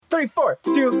3, 4.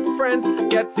 Two friends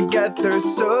get together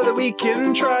so that we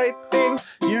can try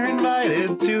things. You're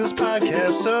invited to this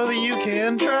podcast so that you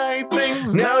can try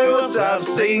things. Now we will stop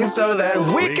singing so that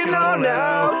we can all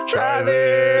now try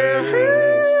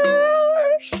this.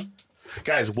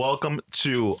 Guys, welcome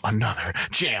to another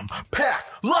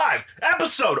jam-packed live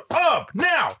episode of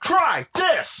Now Try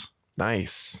This.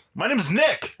 Nice. My name is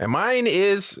Nick. And mine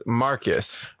is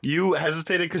Marcus. You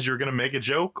hesitated because you were going to make a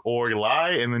joke or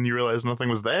lie, and then you realized nothing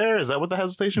was there? Is that what the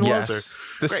hesitation was? Yes.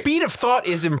 The speed of thought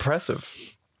is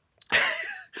impressive.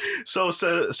 So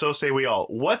say we all.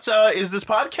 What is this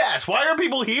podcast? Why are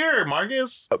people here,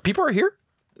 Marcus? People are here?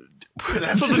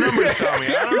 That's what the numbers tell me.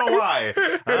 I don't know why.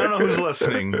 I don't know who's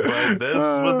listening, but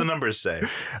that's what the numbers say.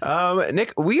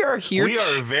 Nick, we are here. We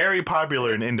are very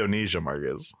popular in Indonesia,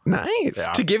 Marcus. Nice.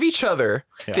 Yeah. To give each other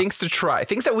things to try,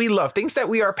 things that we love, things that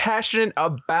we are passionate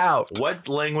about. What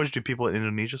language do people in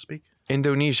Indonesia speak?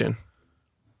 Indonesian.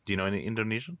 Do you know any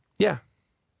Indonesian? Yeah.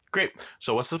 Great.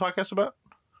 So what's this podcast about?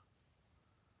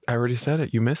 I already said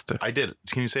it. You missed it. I did.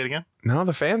 Can you say it again? No,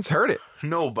 the fans heard it.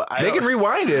 No, but They can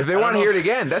rewind it if they want to know. hear it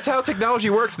again. That's how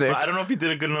technology works, Nick. I don't know if you did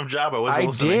a good enough job. I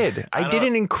did. I did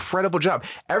an incredible job.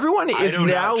 Everyone is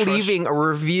now leaving a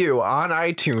review on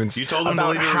iTunes. You told them to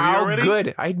about leave a review how already?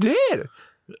 good. I did.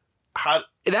 How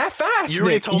that fast? you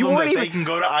already Nick. told You them weren't that even. they can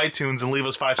go to iTunes and leave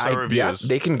us 5-star Yep, reviews.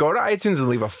 they can go to iTunes and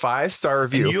leave a 5-star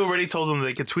review. And you already told them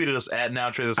they could tweet at us at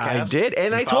NowTryThisCast. I did,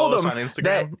 and I told them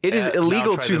that it is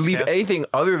illegal to leave anything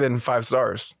other than 5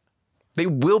 stars. They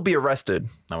will be arrested.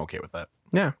 I'm okay with that.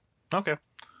 Yeah. Okay.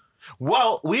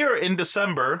 Well, we are in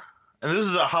December, and this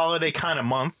is a holiday kind of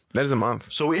month. That is a month.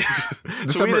 So we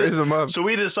December is a month. So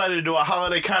we decided to do a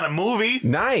holiday kind of movie.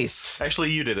 Nice.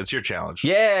 Actually, you did. It's your challenge.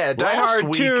 Yeah, Die Last Hard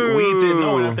week 2. we did.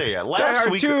 No, we're not there yet. Die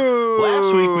Hard 2.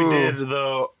 Last week we did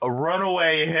the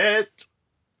runaway hit.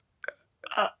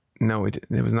 No, it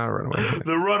was not a runaway hit.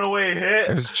 The runaway hit.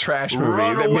 It was a trash movie that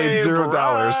Runaway made $0.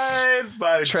 Bride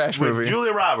by Trash with movie.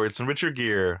 Julia Roberts and Richard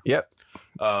Gere. Yep.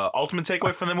 Ultimate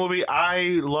takeaway from the movie: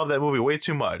 I love that movie way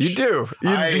too much. You do.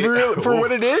 For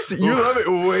what it is, you love it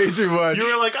way too much. You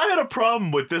were like, I had a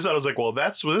problem with this. I was like, well,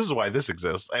 this is why this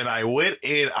exists, and I went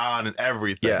in on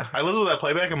everything. Yeah. I listened to that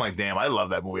playback. I'm like, damn, I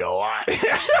love that movie a lot.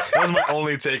 That was my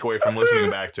only takeaway from listening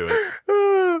back to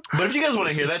it. But if you guys want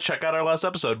to hear that, check out our last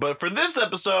episode. But for this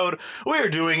episode, we are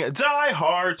doing Die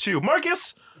Hard 2.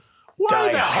 Marcus,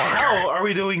 why the hell are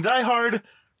we doing Die Hard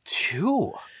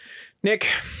 2? Nick,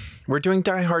 we're doing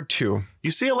Die Hard 2.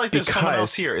 You see it like there's someone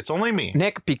else here. It's only me.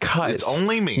 Nick, because It's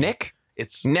only me. Nick,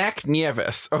 It's Nick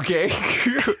Nieves, okay?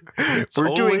 We're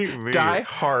only doing me. Die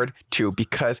Hard 2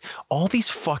 because all these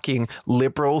fucking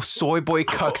liberal soy boy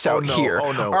cucks out here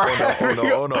are having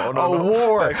a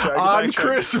war on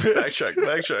Christmas.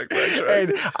 Backtrack.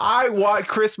 And I want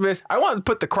Christmas. I want to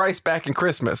put the Christ back in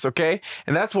Christmas, okay?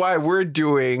 And that's why we're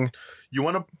doing... You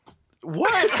want to...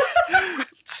 What?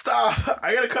 Stop.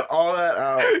 I got to cut all that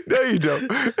out. No, you don't.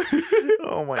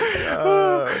 Oh, my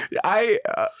God.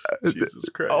 Jesus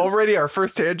Christ. Already our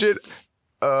first tangent.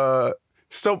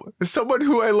 Someone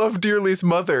who I love dearly's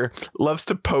mother loves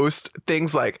to post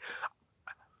things like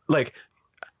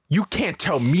you can't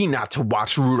tell me not to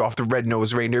watch Rudolph the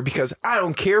Red-Nosed Reindeer because I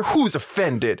don't care who's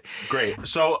offended. Great.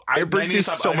 So I brings need me to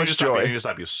stop, so I need much to stop joy. you. I need to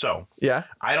stop you. So Yeah.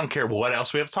 I don't care what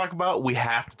else we have to talk about. We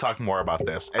have to talk more about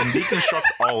this and deconstruct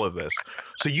all of this.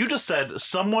 So you just said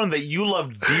someone that you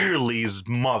love dearly's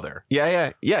mother.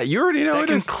 Yeah. You already know That it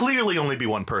can is. clearly only be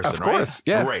one person, Of course,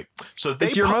 right? yeah. Great. So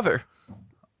It's your mother.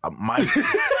 My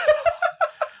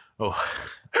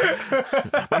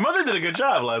my mother did a good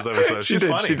job last episode. She's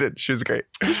funny. She did. She was great.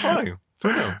 She's funny.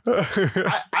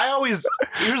 I always,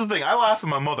 here's the thing, I laugh at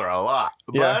my mother a lot,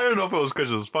 but Yeah. I don't know if it was because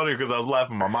it was funny or because I was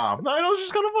laughing at my mom. No, I know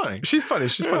she's kind of funny. She's funny.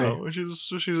 She's funny. You know,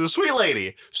 she's a sweet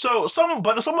lady. So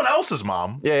someone else's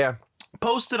mom Yeah.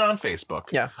 posted on Facebook.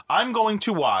 Yeah. I'm going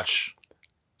to watch,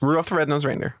 Rudolph the Red-Nosed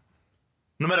Reindeer.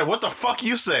 no matter what the fuck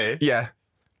you say, Yeah.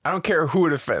 I don't care who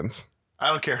it offends. I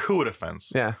don't care who it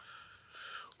offends. Yeah.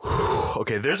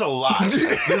 Okay, there's a lot.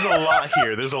 There's a lot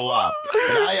here. There's a lot.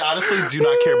 And I honestly do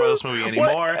not care about this movie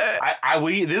anymore.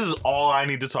 This is all I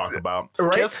need to talk about.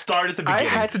 Right? Let's start at the beginning. I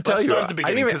had to tell Let's you. start at the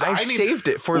beginning. I saved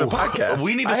it for the podcast.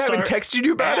 We need to I haven't start texted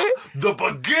you about at it. the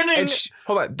beginning. And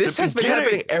hold on. This The has been beginning.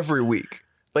 happening every week.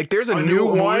 Like there's a A new new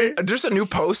one. movie? There's a new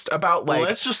post about like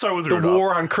Let's just start with the Rudolph.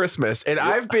 war on Christmas. And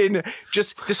I've been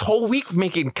just this whole week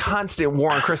making constant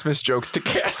war on Christmas jokes to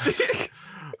Cassie.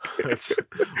 Let's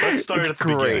start It's at the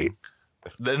great. beginning.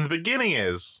 Then the beginning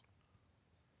is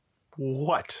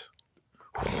what?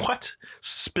 What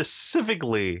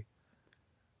specifically?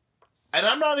 And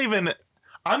I'm not even.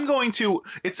 I'm going to.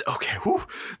 It's okay. Whew,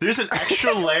 there's an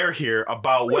extra layer here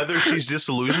about whether she's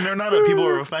disillusioned or not, or people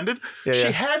are offended.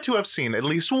 She had to have seen at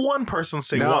least one person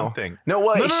say one thing. No,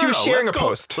 well, she was sharing a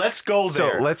post. Let's go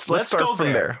there. So let's start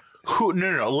from there.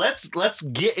 No. Let's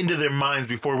get into their minds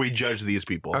before we judge these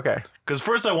people. Okay. Because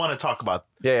first I want to talk about.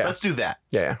 Yeah. Let's do that.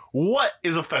 Yeah. What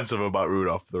is offensive about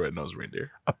Rudolph the Red-Nosed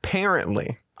Reindeer?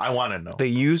 Apparently, I want to know. They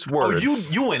use words.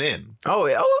 Oh, you went in. Oh,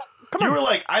 yeah. Come on. You were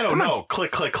like, I don't know.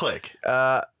 Click, click, click.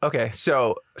 Okay.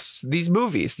 So these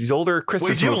movies, these older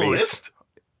Christmas movies, list?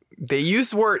 They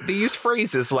use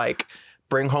phrases like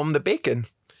 "bring home the bacon,"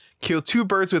 "kill two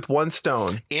birds with one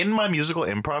stone." In my musical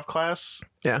improv class,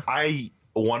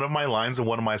 one of my lines in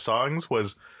one of my songs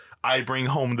was, I bring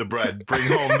home the bread, bring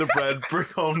home the bread, bring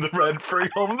home the bread, bring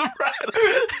home the bread.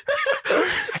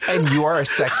 And you are a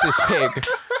sexist pig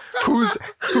who's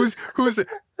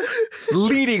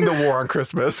leading the war on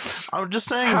Christmas. I'm just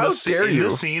saying, how dare you? In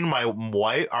this scene,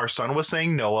 our son was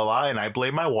saying no a lot, and I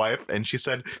blamed my wife, and she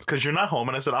said, because you're not home,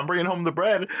 and I said, I'm bringing home the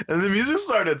bread, and the music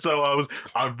started, so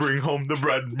I bring home the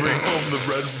bread, bring home the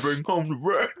bread, bring home the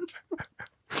bread.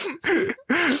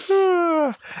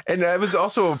 And that was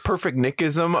also a perfect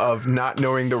Nickism of not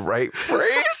knowing the right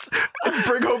phrase. Let's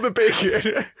bring home the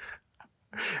bacon.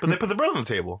 But they put the bread on the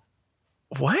table.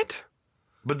 What?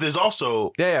 But there's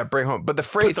also bring home. But the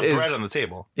phrase put the bread on the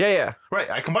table. Yeah. Right,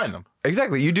 I combine them.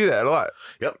 Exactly, you do that a lot.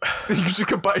 Yep. You just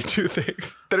combine two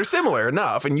things that are similar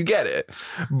enough, and you get it.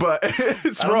 But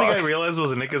it's wrong. I don't think I realized it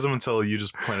was a Nickism until you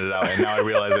just pointed it out, and now I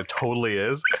realize it totally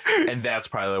is. And that's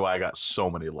probably why I got so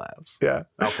many laughs. Yeah,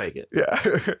 I'll take it. Yeah.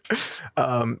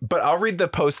 But I'll read the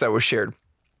post that was shared.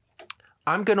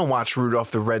 I'm going to watch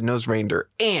Rudolph the Red-Nosed Reindeer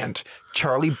and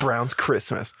Charlie Brown's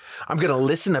Christmas. I'm going to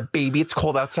listen to Baby It's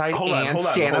Cold Outside and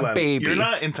Santa Baby. You're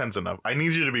not intense enough. I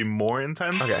need you to be more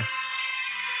intense. Okay.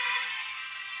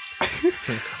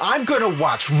 I'm going to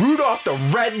watch Rudolph the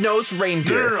Red-Nosed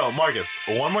Reindeer. No, Marcus.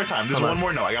 One more time. This is one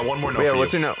more no. I got one more no. Yeah,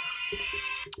 what's your no?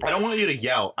 I don't want you to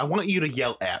yell. I want you to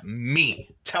yell at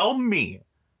me. Tell me.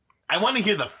 I want to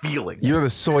hear the feeling. You're the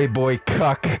soy boy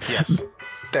cuck. Yes.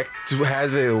 That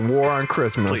has a war on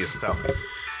Christmas. Please tell me.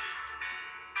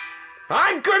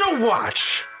 I'm gonna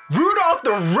watch Rudolph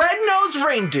the Red-Nosed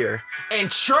Reindeer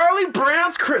and Charlie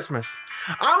Brown's Christmas.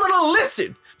 I'm gonna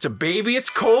listen to Baby It's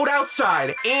Cold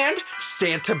Outside and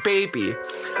Santa Baby.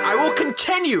 I will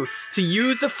continue to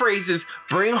use the phrases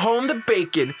bring home the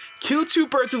bacon, kill two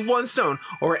birds with one stone,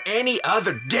 or any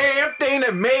other damn thing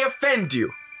that may offend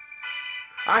you.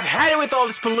 I've had it with all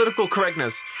this political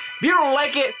correctness. If you don't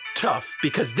like it, tough,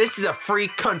 because this is a free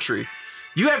country.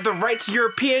 You have the right to your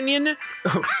opinion.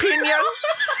 Opinion?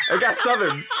 I got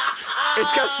Southern.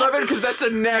 It's got Southern because that's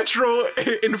a natural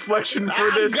inflection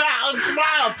for this. I got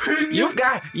my opinion.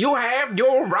 You have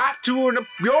your right to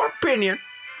your opinion,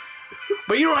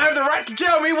 but you don't have the right to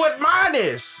tell me what mine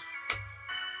is.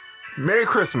 Merry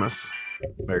Christmas.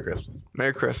 Merry Christmas.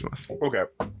 Merry Christmas. Okay.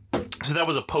 So that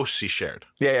was a post she shared.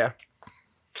 Yeah.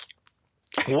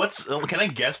 Can I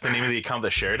guess the name of the account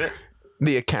that shared it?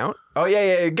 The account? Oh,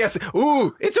 yeah, guess.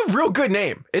 Ooh, it's a real good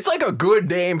name. It's like a good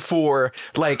name for,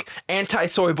 like,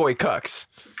 anti-soy boy cucks.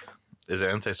 Is it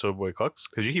anti-soy boy cucks?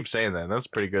 Because you keep saying that. That's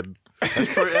pretty good.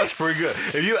 That's pretty good. That's pretty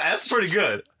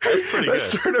good. That's pretty good. Let's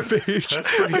turn a page.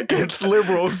 That's pretty good. Against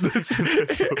liberals. That's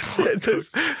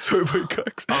anti-soy boy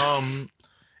cucks.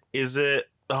 Is it...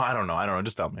 Oh, I don't know.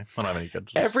 Just tell me. I don't have any good...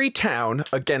 Every town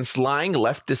against lying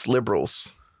leftist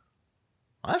liberals.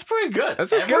 That's pretty good.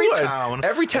 That's a good one.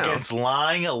 Every town against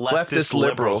lying leftist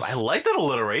liberals. I like that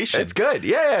alliteration. It's good.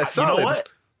 Yeah, it's solid. You know what?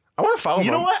 I want to follow.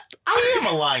 You know what? I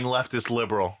am a lying leftist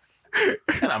liberal.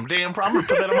 And I'm going to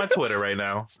put that on my Twitter right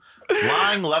now.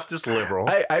 Lying leftist liberal.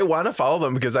 I want to follow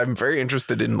them because I'm very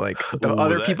interested in like the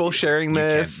other people sharing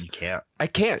this. You can't. I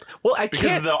can't. Well, I can't.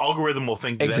 Because the algorithm will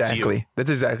think that's you. That's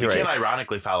exactly right. You can't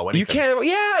ironically follow anything. You can't.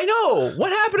 Yeah, I know.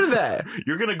 What happened to that?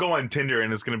 You're going to go on Tinder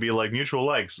and it's going to be like mutual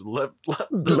likes.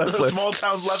 Leftist. Small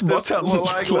town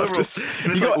leftist. Liberals.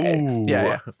 And it's like, ooh.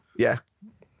 Yeah.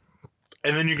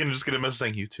 And then you can just get a message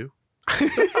saying, you too.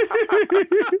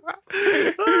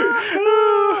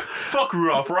 Fuck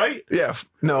Rudolph, right? Yeah.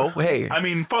 No. Hey. I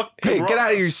mean, fuck. Hey, get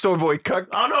out of here, you soy boy cuck.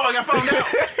 Oh no, I got found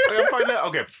out.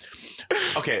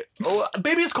 Okay. Well,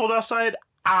 Baby It's Cold Outside.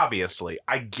 Obviously,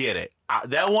 I get it.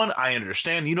 That one, I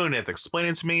understand. You don't even have to explain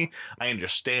it to me. I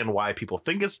understand why people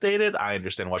think it's dated. I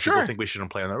understand why people think we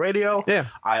shouldn't play on the radio. Yeah.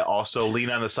 I also lean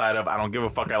on the side of I don't give a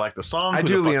fuck. I like the song. I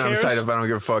do lean on the side of I don't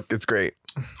give a fuck. It's great.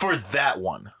 For that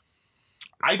one.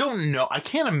 I don't know. I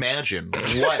can't imagine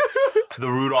what the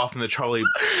Rudolph and the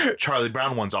Charlie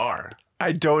Brown ones are.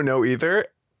 I don't know either.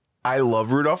 I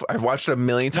love Rudolph. I've watched it a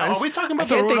million Now, times. are we talking about I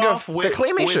can't the think Rudolph of with the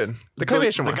claymation? with The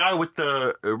claymation the one. guy with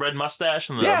the red mustache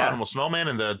and the animal snowman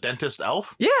and the dentist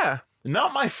elf? Yeah.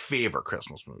 Not my favorite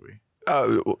Christmas movie.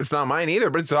 It's not mine either,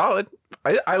 but it's solid.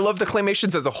 I love the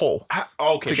claymations as a whole.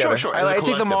 Okay, Together. sure. I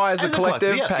take them all as a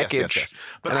collective Yes, package. yes.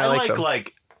 But and I like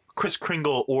them. Chris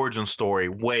Kringle origin story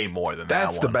way more than that one.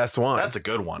 That's the best one. That's a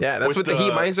good one. Yeah, that's with the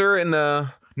Heat Miser and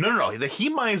the... No. The Heat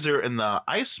Miser and the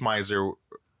Ice Miser...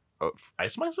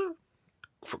 Ice Miser?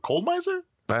 For Cold Miser?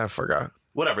 I forgot.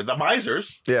 Whatever. The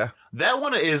Misers. Yeah. That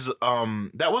one is...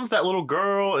 that one's that little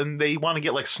girl and they want to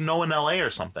get like snow in LA or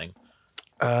something.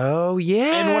 Oh,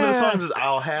 yeah. And one of the songs is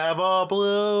I'll have a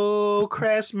blue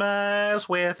Christmas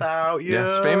without you.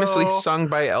 Yes, famously sung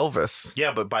by Elvis.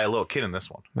 Yeah, but by a little kid in this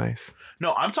one. Nice.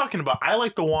 No, I'm talking about, I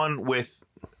like the one with,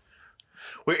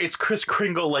 where it's Chris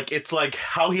Kringle, like, it's like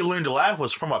how he learned to laugh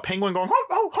was from a penguin going, ho,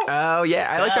 ho, ho. Oh, yeah.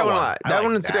 I like that one a lot. That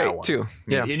one's great, too.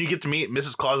 Yeah. And you get to meet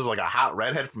Mrs. Claus as like a hot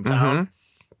redhead from town.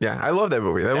 Yeah, I love that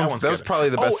movie. That was good. probably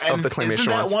the best of the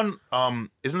claymation ones.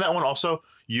 Isn't that one also,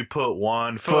 you put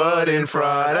one foot in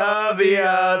front of the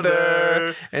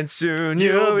other, and soon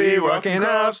you'll be walking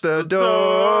across the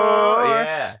door.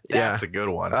 Yeah, that's a good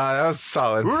one. That was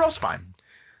solid. Rudolph's fine.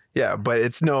 Yeah, but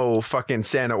it's no fucking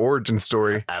Santa origin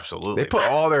story. Absolutely. They put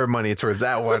all their money towards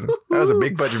that one. That was a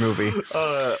big budget movie.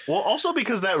 Well, also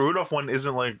because that Rudolph one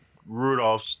isn't like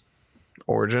Rudolph's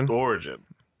origin.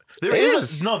 There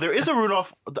is a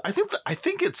Rudolph. I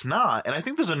think it's not, and I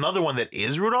think there's another one that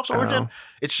is Rudolph's origin.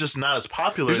 It's just not as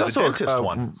popular there's as the dentist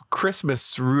one.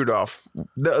 Christmas Rudolph,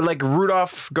 like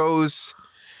Rudolph goes.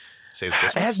 Saves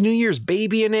Christmas. It has New Year's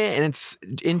Baby in it, and it's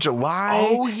in July.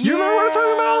 Oh yeah, you remember what I'm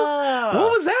talking about?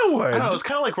 What was that one? I don't know. It's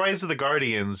kind of like Rise of the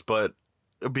Guardians, but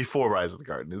before Rise of the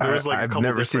Guardians. There was like a I've couple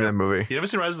never seen that movie. You never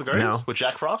seen Rise of the Guardians No. with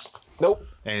Jack Frost? Nope.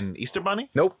 And Easter Bunny?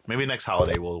 Nope. Maybe next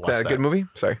holiday we'll watch Is that a good movie?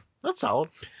 Sorry. That's solid.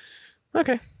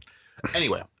 Okay.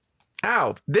 Anyway.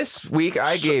 Ow. This week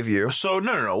I gave you. So,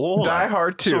 no. Well, hold Die on.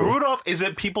 Hard 2. So, Rudolph, is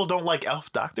it people don't like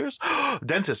elf doctors?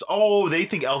 Dentists. Oh, they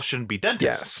think elves shouldn't be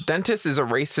dentists. Yes. Dentist is a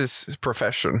racist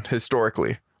profession,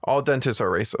 historically. All dentists are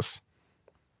racist.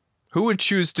 Who would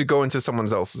choose to go into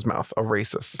someone else's mouth? A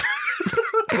racist.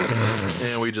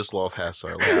 And we just lost half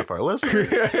our listeners.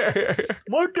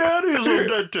 My daddy is a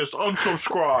dentist.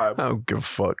 Unsubscribe. I don't give a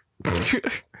fuck.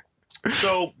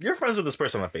 So you're friends with this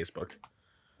person on Facebook.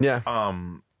 Yeah.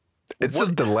 It's a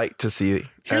delight to see.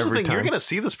 Here's the thing: time. you're gonna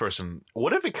see this person.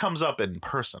 What if it comes up in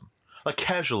person, like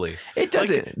casually? It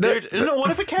doesn't. What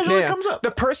if it casually comes up?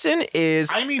 The person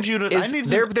is. I need you to.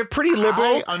 They're pretty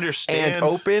liberal. I understand. And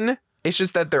open. It's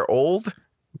just that they're old,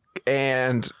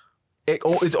 and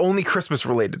it's only Christmas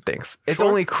related things. It's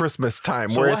only Christmas time.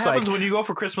 So where what it's happens like when you go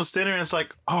for Christmas dinner and it's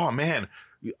like, oh man,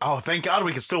 oh thank God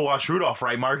we can still watch Rudolph,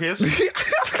 right, Marcus?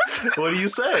 What do you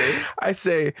say? I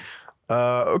say,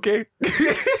 okay.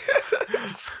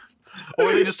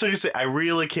 Or they just tell you, say, I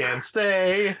really can't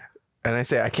stay. And I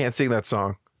say, I can't sing that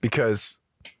song because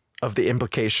of the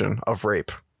implication of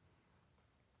rape.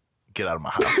 Get out of my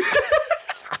house.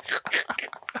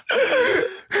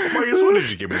 Marcus, what did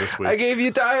you give me this week? I gave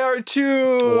you Die Hard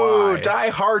 2. Why? Die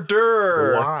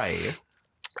Harder. Why?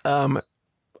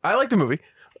 I like the movie.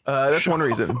 That's one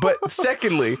reason. But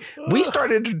secondly, we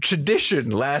started a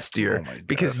tradition last year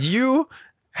because you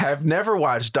have never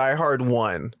watched Die Hard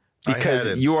 1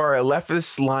 because you are a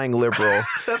leftist lying liberal.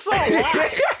 That's not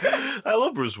why. I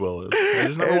love Bruce Willis. I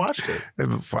just never watched it.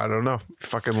 I don't know.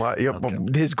 Fucking lie. Yep.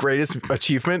 Okay. His greatest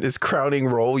achievement, his crowning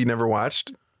role you never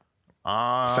watched.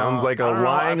 Sounds like a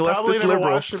lying leftist leftist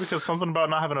liberal. Watched it because something about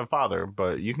not having a father,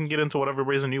 but you can get into whatever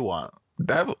reason you want.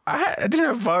 I didn't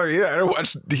have a father either.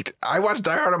 I watched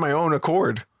Die Hard on my own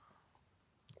accord.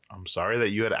 I'm sorry that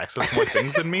you had access to more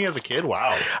things than me as a kid.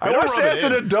 Wow. I watched it as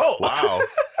an adult. Wow.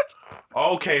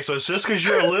 Okay, so it's just because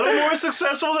you're a little more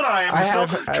successful than I am. I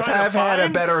have had a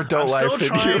better adult life than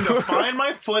you. I'm still trying to find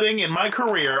my footing in my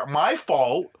career. My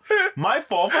fault. My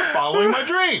fault for following my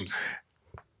dreams.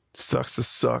 Sucks to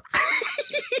suck.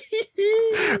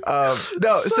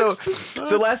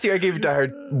 So last year I gave you Die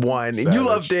Hard 1 and you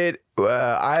loved it.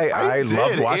 I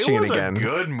loved watching it again. It was a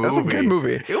good movie. That's a good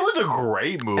movie. It was a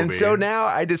great movie. And so now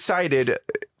I decided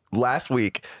last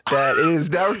week that it is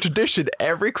now tradition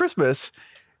every Christmas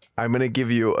I'm going to give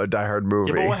you a Die Hard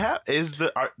movie. Yeah, but what is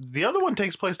the other one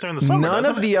takes place during the summer? None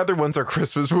of the other ones are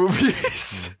Christmas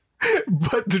movies.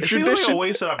 But the tradition, seems like a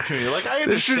wasted opportunity. Like I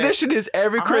understand, the tradition is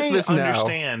every Christmas now.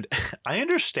 I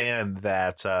understand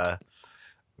that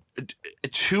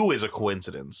 2 is a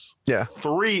coincidence. Yeah.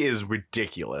 3 is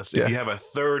ridiculous. Yeah. If you have a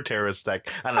third terrorist attack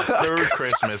and a third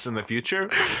Christmas in the future,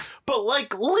 but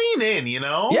like lean in, you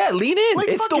know? Yeah, lean in. Like,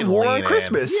 It's the fucking war lean on in.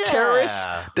 Christmas. Yeah. Terrorists.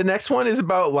 The next one is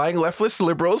about lying leftist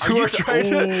liberals who are trying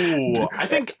to Ooh, I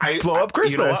think blow up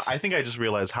Christmas. You know what? I think I just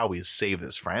realized how we save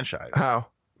this franchise. How?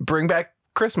 Bring back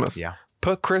Christmas. Yeah.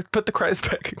 Put the Christ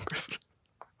back in Christmas.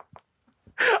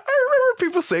 I remember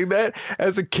people saying that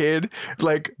as a kid,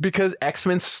 like because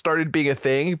Xmas started being a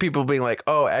thing, people being like,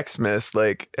 "Oh, Xmas!"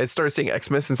 Like it started saying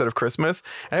Xmas instead of Christmas.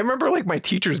 And I remember like my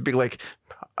teachers being like,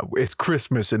 "It's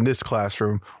Christmas in this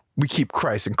classroom. We keep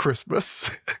Christ in Christmas."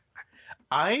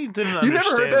 I didn't understand. You never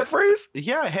heard that phrase?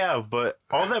 Yeah, I have, but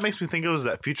all that makes me think of is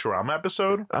that Futurama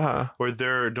episode where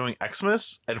they're doing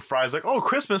Xmas and Fry's like, "Oh,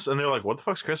 Christmas," and they're like, "What the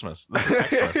fuck's Christmas?" This is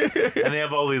Xmas. And they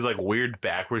have all these like weird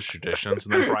backwards traditions,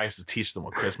 and then Fry has to teach them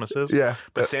what Christmas is. Yeah,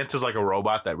 but Santa's like a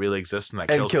robot that really exists and that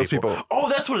kills people. Oh,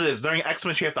 that's what it is. During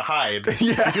Xmas, you have to hide.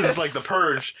 Yes. Because it's like the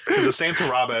Purge. Because the Santa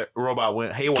robot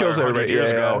went haywire Kills 100 everybody.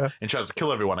 years Yeah, ago yeah. and tries to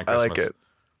kill everyone on I Christmas. like it.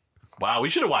 Wow, we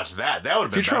should have watched that. That would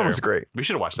have been Futurama's better. great. We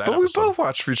should have watched that. But episode. we both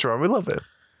watched Futurama. We love it.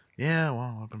 Yeah,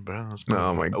 well, I've been better than this.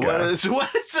 Oh my God. What is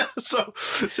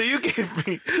so you gave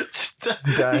me Die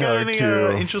you got Hard any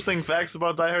 2. Interesting facts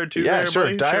about Die Hard 2? Yeah, there, sure.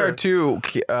 buddy? Die Hard 2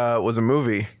 was a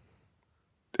movie.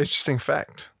 Interesting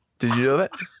fact. Did you know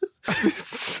that?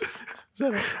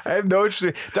 I have no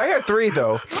interesting. Die Hard 3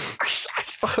 though.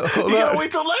 Hold You gotta on.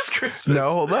 wait till next Christmas.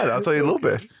 No, hold on. I'll tell you a little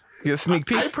bit. You get a sneak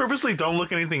peek. I purposely don't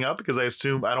look anything up because I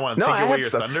assume I don't want to No, take I away have your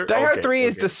stuff. thunder. Die Hard Okay, 3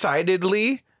 is okay.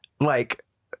 decidedly like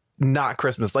not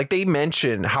Christmas. Like they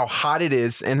mention how hot it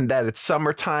is and that it's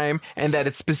summertime and that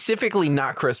it's specifically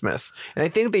not Christmas. And I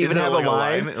think they even Isn't it have like a a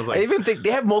line. line? It's like- I even think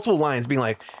they have multiple lines being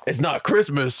like, "It's not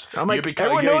Christmas." I'm like,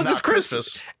 everyone knows it's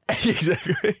Christmas.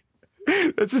 Exactly.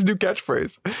 That's his new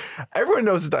catchphrase. Everyone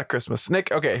knows it's not Christmas.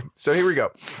 Nick, okay, so here we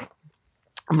go.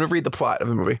 I'm going to read the plot of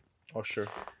the movie. Oh, sure.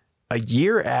 A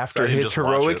year after I didn't his just watch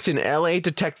heroics in LA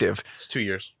detective. It's 2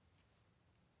 years.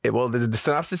 Well, the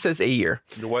synopsis says a year.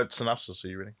 What synopsis are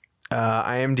you reading?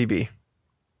 IMDb.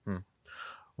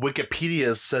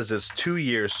 Wikipedia says it's 2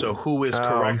 years, so who is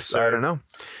correct, sir? I don't know.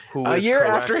 Who A is year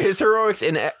correct? after his heroics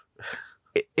in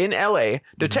LA,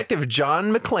 Detective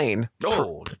John McClane,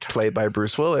 Oh, played by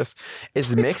Bruce Willis,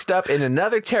 is mixed up in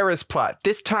another terrorist plot,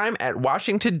 this time at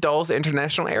Washington Dulles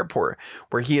International Airport,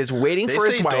 where he is waiting they for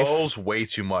say his wife. Dulles way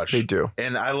too much. They do.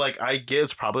 And I get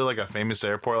it's probably like a famous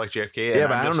airport like JFK. Yeah,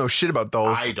 but I don't know shit about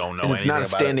Dulles. I don't know And anything it's not a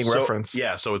about standing it. So, reference.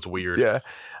 yeah, so it's weird. Yeah.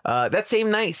 That same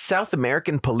night, South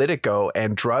American politico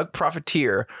and drug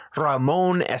profiteer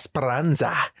Ramon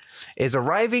Esperanza is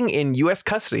arriving in U.S.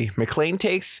 custody. McClane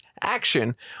takes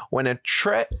action when a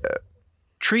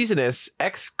treasonous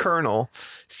ex-colonel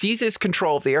seizes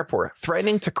control of the airport,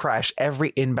 threatening to crash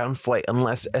every inbound flight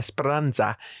unless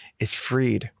Esperanza is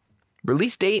freed.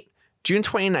 Release date, June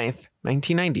 29th,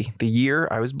 1990, the year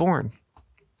I was born.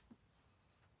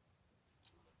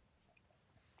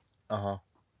 Uh-huh.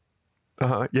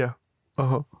 Yeah.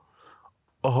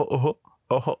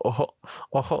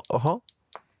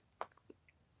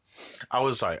 I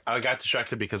was sorry. I got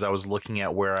distracted because I was looking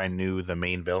at where I knew the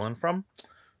main villain from.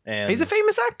 And He's a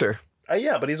famous actor.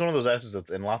 yeah, but he's one of those actors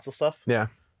that's in lots of stuff. Yeah.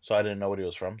 So I didn't know what he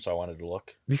was from, so I wanted to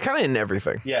look. He's kind of in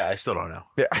everything. Yeah, I still don't know.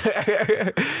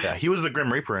 Yeah. Yeah, he was the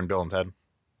Grim Reaper in Bill and Ted.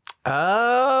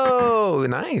 Oh,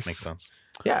 nice. Makes sense.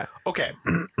 Yeah. Okay,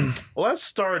 let's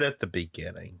start at the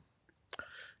beginning.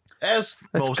 As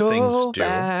Let's most go things do.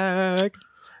 back.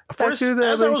 First, to the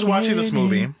as I was watching this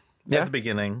movie Yeah. at the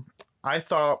beginning, I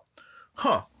thought,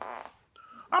 I'm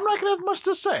not going to have much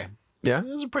to say. Yeah.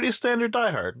 This is a pretty standard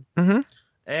Die Hard. Mm-hmm.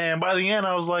 And by the end,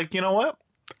 I was like, you know what?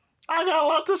 I got a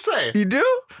lot to say You do?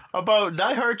 about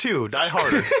Die Hard 2, Die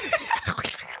Harder.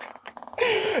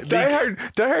 Die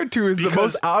Hard 2 is the because-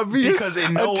 most obvious because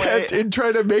in no attempt way- in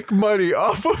trying to make money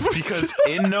off of us. Because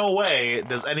in no way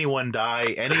does anyone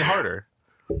die any harder.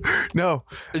 No.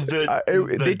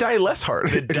 They die less hard.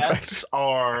 The in fact. deaths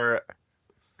are...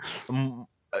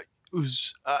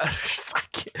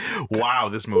 wow,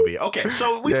 this movie. Okay,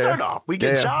 so we start off. We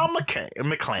get John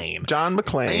McClane. John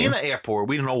McClane. In the airport.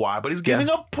 We don't know why, but he's getting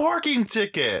a parking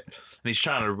ticket. And he's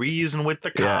trying to reason with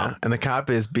the cop. Yeah, and the cop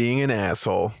is being an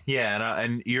asshole. Yeah,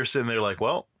 and you're sitting there like,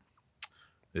 well,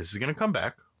 this is going to come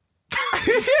back.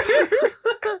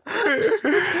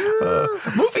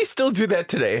 Movies still do that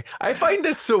today. I find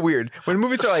that so weird when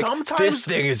movies are like, Sometimes- this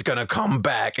thing is gonna come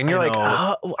back, and you're I like,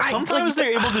 know. Sometimes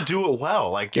they're able to do it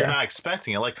well. Like, you're not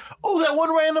expecting it. Like, oh, that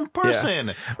one random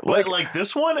person. But like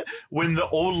this one, when the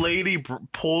old lady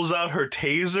pulls out her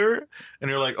taser, and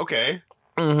you're like, okay.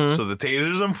 So the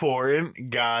taser's important.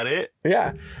 Got it.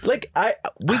 Yeah. Like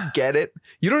we get it.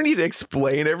 You don't need to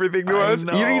explain everything to I us. You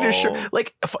don't need to show know.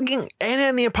 like fucking Anna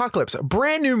and the Apocalypse, a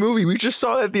brand new movie. We just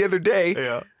saw that the other day.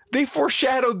 Yeah. They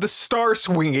foreshadowed the star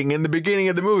swinging in the beginning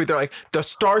of the movie. They're like, the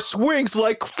star swings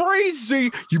like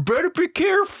crazy. You better be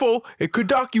careful. It could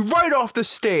knock you right off the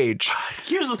stage.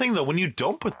 Here's the thing, though. When you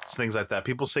don't put things like that,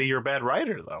 people say you're a bad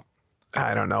writer, though.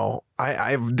 I don't know.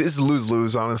 I this is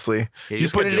lose-lose, honestly. Yeah, you you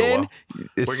just put gotta it do it in, well.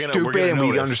 it's We're gonna stupid, and we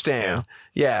notice. understand.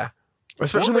 Yeah.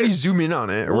 Especially Well, when you zoom in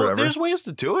on it or Well, whatever. there's ways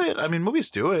to do it. I mean,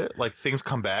 movies do it. Like, things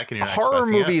come back and you're not Horror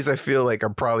expecting it. movies, I feel like, are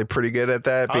probably pretty good at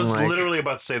that. I Being was like, literally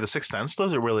about to say The Sixth Sense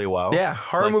does it really well. yeah,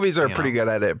 horror Like, movies are you pretty know. good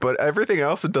at it, but everything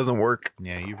else, it doesn't work.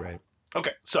 Yeah, you're right.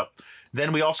 Okay, so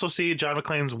then we also see John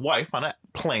McClane's wife on a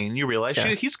plane. You realize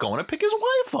Yes. he's going to pick his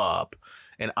wife up.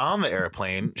 And on the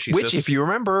airplane, she Which, says... if you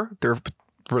remember, their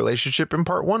relationship in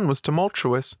part 1 was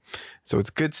tumultuous. So it's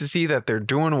good to see that they're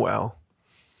doing well.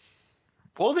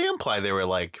 Well, they imply they were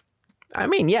like... I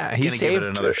mean, yeah, he Gonna give it saved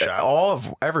another shot. all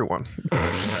of everyone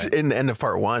in the end of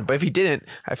part 1. But if he didn't,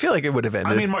 I feel like it would have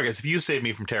ended. I mean, Marcus, if you saved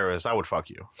me from terrorists, I would fuck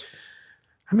you.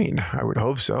 I would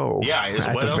hope so. Yeah,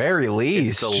 at what the else? very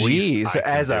least. the least Jeez, I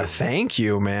can as a do. thank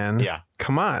you, man. Yeah.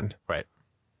 Come on. Right.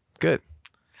 Good.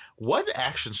 What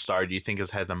action star do you think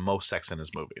has had the most sex in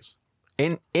his movies?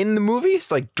 In the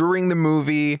movies, like during the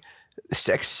movie,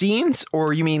 sex scenes,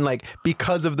 or you mean like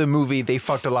because of the movie they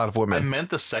fucked a lot of I women? meant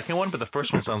the second one, but the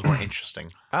first one sounds more interesting.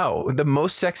 Oh, the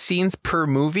most sex scenes per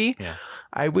movie? Yeah.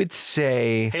 I would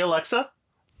say Hey, Alexa,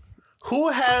 who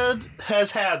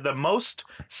has had the most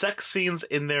sex scenes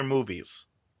in their movies?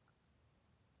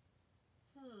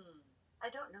 I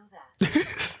don't know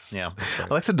that. Yeah, that's right.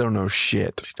 Alexa don't know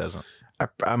shit. She doesn't.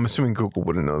 I'm assuming Google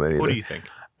wouldn't know that either. What do you think?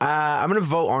 I'm gonna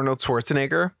vote Arnold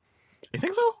Schwarzenegger, You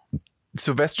think so?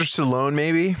 Sylvester Stallone,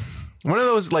 maybe one of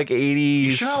those like 80s.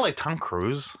 You should not like Tom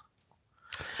Cruise.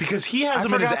 Because he has I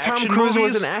him in his forgot action Tom Cruise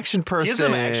movies. was an action person. He has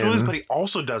him in action movies, but he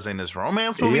also does it in his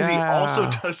romance movies. He Yeah.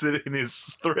 also does it in his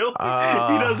thriller.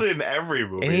 he does it in every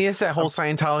movie. And he has that whole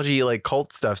Scientology like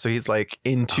cult stuff, so he's like I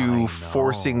into know.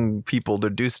 forcing people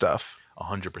to do stuff.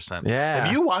 100%. Yeah.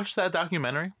 Have you watched that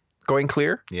documentary? Going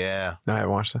clear? Yeah. No, I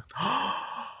haven't watched that.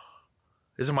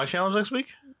 Is it my challenge next week?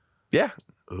 Yeah,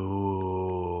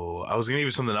 Ooh. I was going to give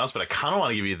you something else, but I kind of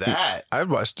want to give you that. I would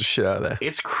watch the shit out of that.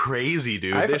 It's crazy,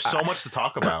 dude. There's so much to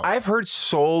talk about. I've heard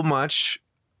so much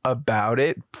about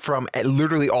it from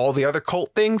literally all the other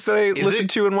cult things that I listen it-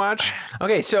 to and watch.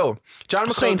 Okay, so John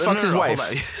McClane fucks his wife.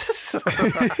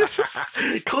 wife.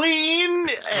 Clean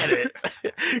edit.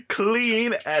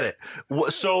 Clean edit.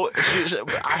 So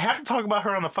I have to talk about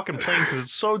her on the fucking plane because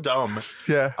it's so dumb.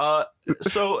 Yeah.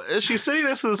 So she's sitting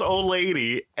next to this old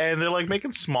lady and they're like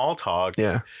making small talk.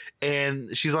 Yeah.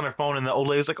 And she's on her phone and the old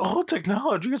lady's like, oh,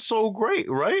 technology, it's so great,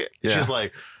 right? Yeah. She's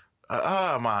like,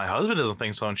 my husband doesn't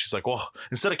think so. And she's like, well,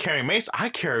 instead of carrying mace, I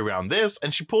carry around this.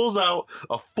 And she pulls out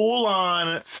a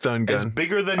full-on, Stun as gun.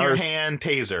 bigger than Or your hand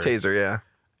taser. Taser, yeah.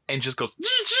 And just goes,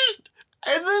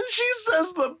 and then she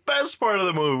says the best part of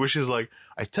the movie, where she's like,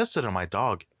 I tested on my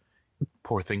dog.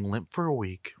 Poor thing limped for a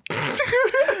week.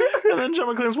 And then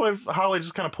John McClane's wife, Holly,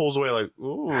 just kind of pulls away like,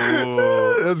 ooh.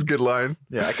 That's a good line.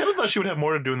 Yeah, I kind of thought she would have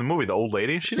more to do in the movie, the old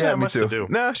lady. She didn't Yeah, have me much too. to do.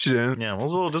 No, she didn't. Yeah, I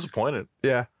was a little disappointed.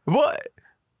 Yeah. What?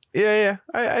 Yeah.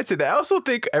 I'd say that. I also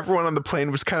think everyone on the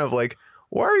plane was kind of like,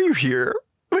 why are you here?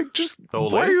 Like, just, The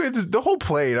old why are lady? you in this, the whole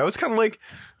plane? I was kind of like,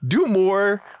 do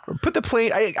more. Or put the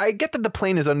plane. I get that the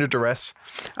plane is under duress.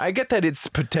 I get that it has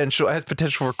potential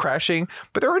for crashing,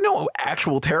 but there were no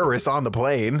actual terrorists on the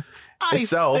plane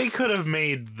itself. They could have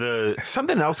made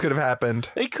Something else could have happened.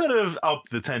 they could have upped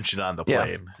the tension on the Yeah.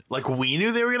 plane. Like, we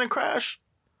knew they were going to crash,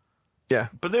 Yeah.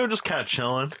 but they were just kind of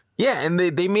chilling. Yeah, and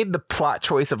they made the plot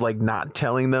choice of like not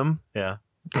telling them. Yeah.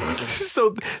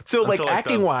 so like Until,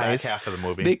 acting the wise, back half of the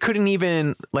movie. they couldn't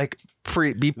even like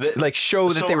show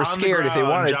that So they were on the scared if they ground,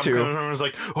 wanted John to. McClane was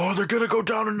like, "Oh, they're gonna go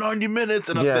down in 90 minutes,"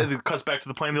 and Yeah. it cuts back to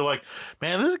the plane. They're like,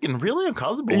 "Man, this is getting really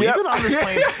uncomfortable. Yep. We've been on this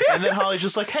plane." And then Holly's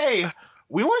just like, "Hey,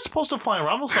 we weren't supposed to fly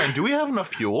around this plane. Do we have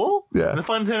enough fuel?" Yeah. And the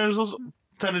flight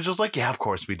attendant's just like, "Yeah, of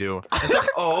course we do." It's like,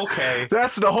 "Oh, okay."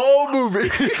 That's the whole movie.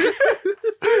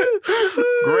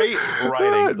 Great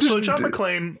writing. Just- So John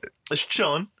McClane is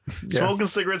chilling, Yeah. smoking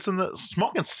cigs in the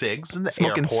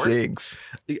Smoking airport cigs.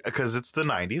 because it's the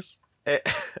 90s.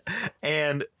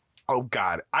 And oh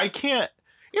god, I can't.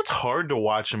 It's hard to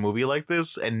watch a movie like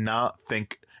this and not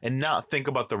think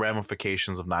about the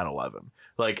ramifications of 9/11.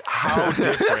 Like how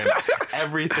different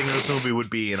everything in this movie would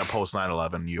be in a post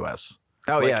 9/11 US.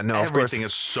 Oh, Like, yeah, no, of course. everything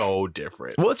is so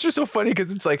different. Well, it's just so funny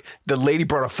because it's like the lady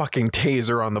brought a fucking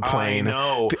taser on the plane. I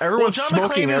know. Everyone's John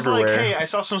smoking McClane is everywhere. like, hey, I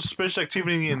saw some suspicious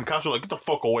activity, and the cops were like, get the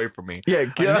fuck away from me. Yeah,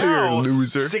 get out of here, now,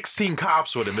 loser. 16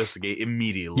 cops would investigate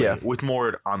immediately, Yeah. with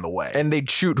more on the way. And they'd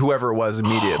shoot whoever it was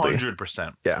immediately.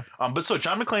 100%. Yeah. But so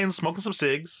John McClane's smoking some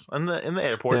cigs in the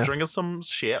airport, Yeah. drinking some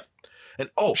shit. And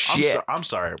Shit. I'm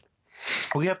sorry.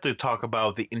 We have to talk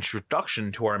about the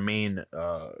introduction to our main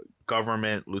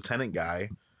government lieutenant guy,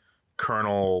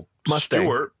 Colonel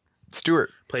Mustang.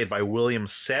 Stewart. played by William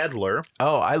Sadler.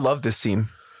 Oh, I love this scene.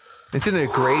 Isn't it a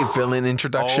great villain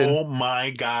introduction? Oh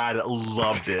my god,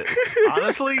 loved it.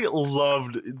 Honestly,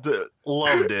 loved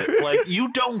it. Like, you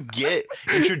don't get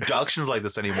introductions like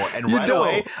this anymore. And You right don't.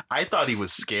 away, I thought he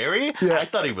was scary. Yeah. I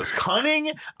thought he was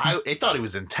cunning. I thought he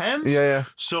was intense. Yeah.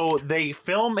 So they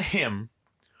film him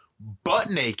butt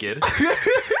naked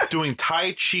doing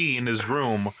Tai Chi in his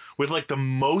room with like the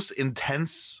most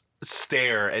intense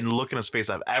stare and look in his face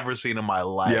I've ever seen in my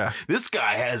life. Yeah. This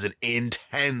guy has an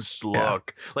intense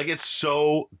look. Like, it's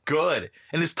so good.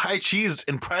 And his Tai Chi is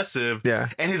impressive. Yeah.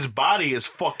 And his body is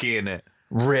fucking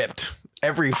Ripped.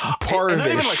 Every part and of not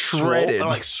it even is like shredded. swole,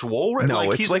 like swole. No,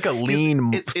 like it's like a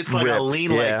lean It's like a rip.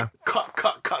 lean, Yeah.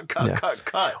 like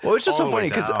cut. Well, it's just all so the way funny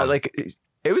because down. like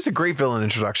it was a great villain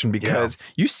introduction because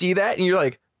you see that and you're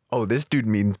like, oh, this dude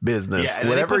means business. Yeah, and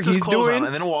whatever then he puts his he's clothes doing. on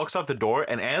and then walks out the door.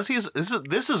 And as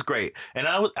this is great. And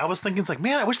I was thinking, it's like,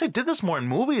 man, I wish they did this more in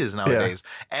movies nowadays.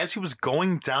 As he was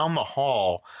going down the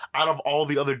hall, out of all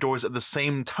the other doors at the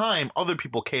same time, other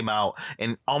people came out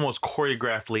and almost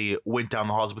choreographically went down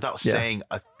the halls without saying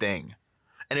a thing.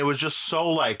 And it was just so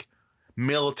like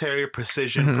military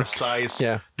precision, precise.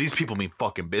 Yeah. These people mean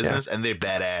fucking business, and they're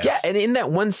badass. Yeah, and in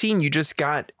that one scene, you just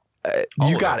got,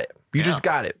 you got it. You just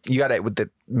got it. You got it with the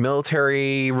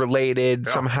military related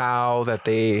somehow that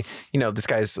they, this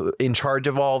guy's in charge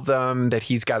of all of them, that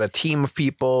he's got a team of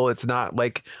people. It's not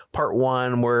like part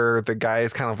one where the guy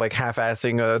is kind of like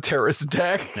half-assing a terrorist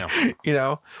attack,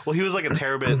 Well, he was like a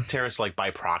terrorist like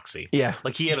by proxy. Yeah.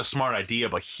 Like, he had a smart idea,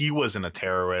 but he wasn't a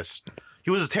terrorist.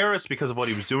 He was a terrorist because of what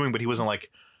he was doing, but he wasn't like,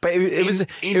 But it was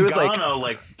Ghana,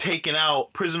 like taking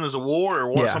out prisoners of war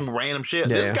or some random shit.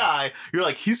 Yeah, This yeah. guy, you're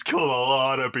like, he's killed a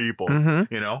lot of people,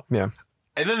 Yeah.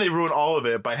 And then they ruin all of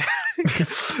it by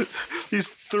these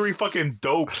three fucking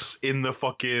dopes in the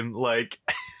fucking like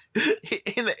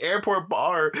in the airport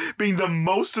bar being the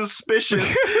most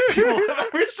suspicious people I've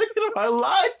ever seen in my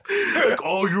life. Like,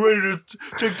 oh, you ready to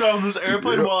take down this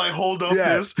airplane while I hold up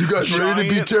this? You guys ready to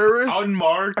be giant, terrorists?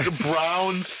 Unmarked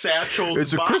brown satchel.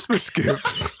 It's a box? Christmas gift.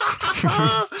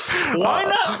 Why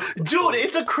not, dude?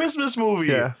 It's a Christmas movie.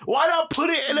 Yeah. Why not put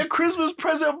it in a Christmas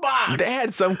present box? They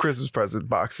had some Christmas present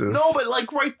boxes. No, but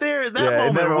like right there, that Yeah,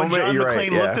 in moment, that when moment, John you're McClane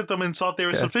right, looked yeah. at them and thought they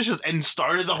were suspicious and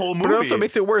started the whole movie. But it also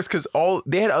makes it worse because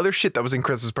they had other shit that was in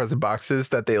Christmas present boxes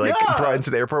that they brought into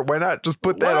the airport. Why not just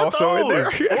put that Why not also in there?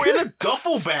 those? Or in a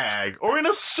duffel bag, or in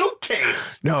a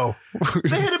suitcase. No.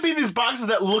 They had to be these boxes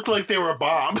that looked like they were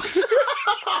bombs.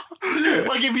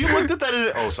 Like, if you looked at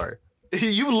that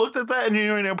you looked at that and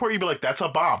you're in an airport, you'd be like, that's a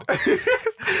bomb.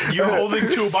 You're holding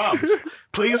two bombs.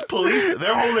 Please, police,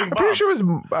 they're holding bombs.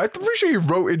 I'm pretty sure he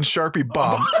wrote in Sharpie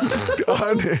bomb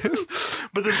on it.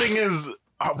 But the thing is,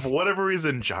 for whatever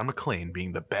reason, John McClane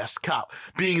being the best cop,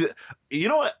 you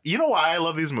know why I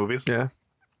love these movies? Yeah.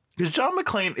 Because John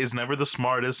McClane is never the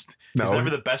smartest. No. He's never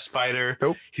the best fighter.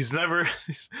 Nope. He's never,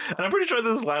 and I'm pretty sure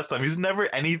this is last time, he's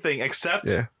never anything except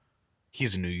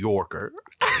he's a New Yorker.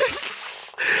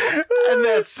 And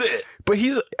that's it. But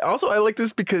he's also, I like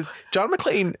this because John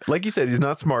McClane, like you said, he's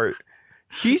not smart.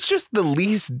 He's just the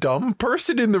least dumb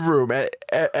person in the room at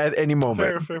any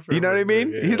moment. Fair, you know what I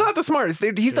mean? yeah. He's not the smartest.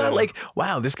 He's not like,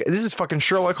 wow, this is fucking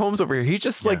Sherlock Holmes over here. He's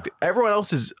just like everyone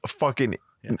else is fucking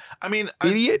I mean,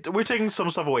 idiot. we're taking some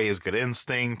stuff away. He has good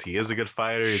instinct. He is a good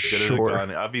fighter. He's good at a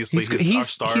gun. Obviously, he's our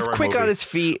star he's of our quick movie. on his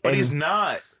feet, But and he's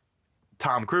not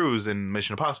Tom Cruise in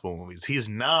Mission Impossible movies. He's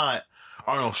not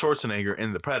Arnold Schwarzenegger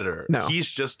in The Predator. No. He's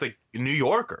just a New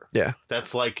Yorker. Yeah.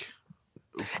 That's like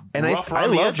and rough I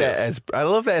around the love that edges. I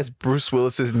love that as Bruce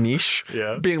Willis's niche.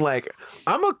 Yeah. Being like,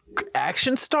 I'm a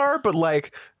action star, but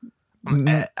like, I don't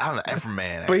know,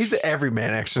 everyman. but he's the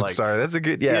everyman action Like, star. That's a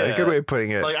good, a good way of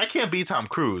putting it. Like, I can't be Tom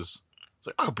Cruise. It's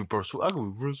like, I could be Bruce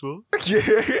Willis.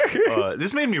 Yeah.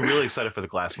 This made me really excited for the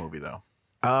Glass movie, though.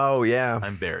 Oh yeah.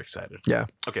 I'm very excited. Yeah.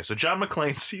 Okay, so John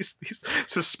McClane sees these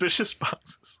suspicious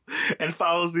boxes and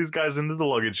follows these guys into the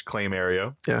luggage claim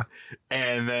area. Yeah.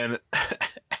 And then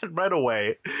and right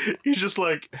away, he's just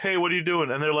like, hey, what are you doing?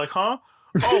 And they're like, huh?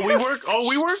 We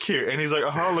work here. And he's like,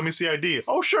 let me see ID.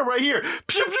 Oh, sure, right here.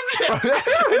 And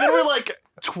then we're like,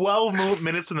 12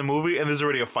 minutes in the movie, and there's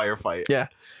already a firefight. Yeah.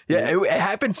 Yeah, it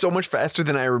happened so much faster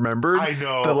than I remembered. I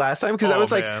know. The last time, because Oh, I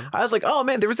was man. like, oh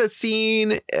man, there was that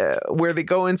scene where they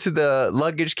go into the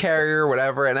luggage carrier or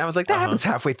whatever, and I was like, that happens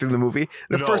halfway through the movie.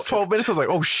 The No, first 12 minutes, I was like,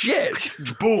 oh shit,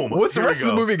 Boom. what's the Here we rest of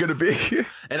the go. movie gonna be?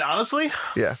 And honestly,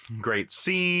 Yeah, great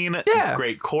scene. Yeah.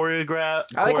 Great choreograph.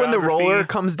 I like when the roller choreography.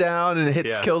 comes down and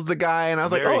Yeah. kills the guy, and I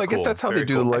was like, Very oh, I guess cool. that's how Very they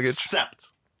do cool. the luggage. Except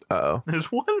Uh there's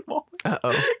one moment. oh.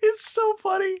 It's so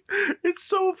funny. It's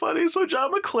so funny. So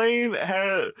John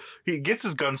McClane he gets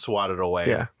his gun swatted away.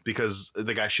 Yeah. Because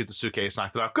the guy shoot the suitcase,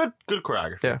 knocked it out. Good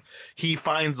choreography. Yeah. He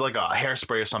finds like a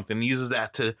hairspray or something, and uses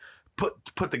that to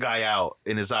put the guy out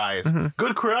in his eyes. Mm-hmm.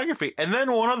 Good choreography. And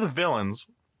then one of the villains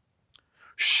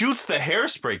shoots the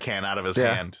hairspray can out of his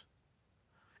Yeah. hand.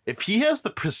 If he has the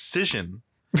precision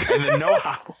and the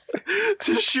know-how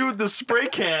to shoot the spray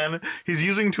can he's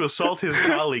using to assault his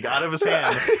colleague out of his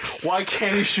hand, why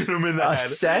can't he shoot him in the head?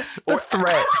 Assess the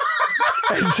threat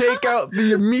and take out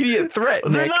the immediate threat,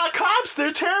 They're Nick. not cops, they're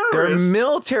They're terrorists.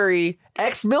 military,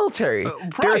 ex-military. They're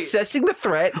right. Oh assessing the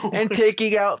threat and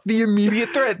taking out the immediate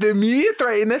threat. The immediate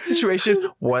threat in that situation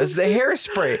was the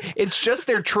hairspray. It's just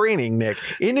their training, Nick.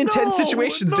 In intense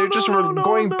situations, they're just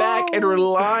going back and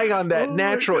relying on that Oh my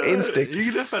natural God. instinct. You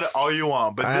can defend it all you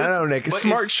want, but I don't know, Nick. A but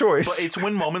smart choice. But it's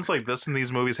when moments like this in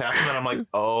these movies happen that I'm like,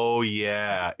 oh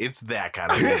yeah, it's that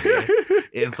kind of movie.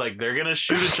 It's like they're gonna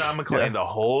shoot at John McClane the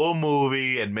whole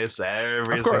movie and miss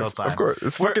every single time. Of course.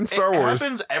 It's Where fucking Star it Wars.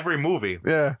 happens every movie.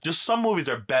 Yeah. Just some movies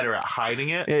are better at hiding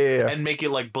it Yeah. and make it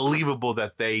like believable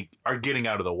that they are getting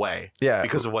out of the way Yeah.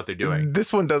 because of what they're doing.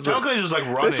 This one doesn't. John McClane's just like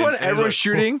running. This one, and he's everyone's like,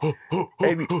 shooting,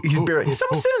 and he's barely.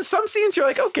 Some scenes you're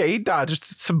like, okay, he dodged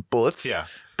some bullets. Yeah.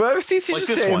 But other scenes he's Like just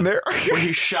this standing one, there. where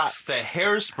he shot the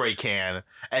hairspray can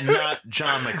and not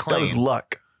John McClane. That was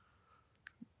luck.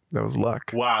 That was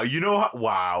luck. Wow, you know how,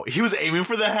 wow. He was aiming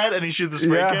for the head and he shot the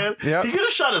spray Yeah, can? yeah. He could have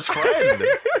shot his friend.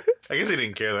 I guess he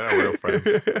didn't care. They're not real friends.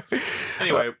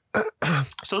 Anyway,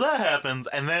 so that happens,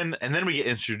 and then we get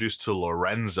introduced to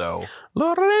Lorenzo.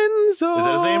 Lorenzo. Is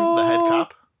that his name? The head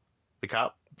cop? The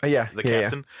cop? Yeah. The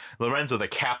captain? Lorenzo, the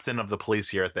captain of the police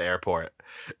here at the airport.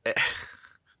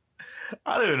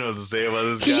 I don't even know what to say about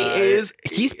this guy.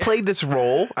 He's played this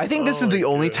role. I think this Oh is the my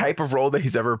only God. type of role that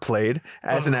he's ever played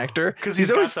as an actor. Because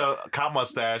he's always got the cop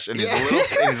mustache and he's, Yeah.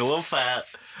 and he's a little fat.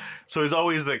 So he's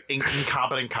always the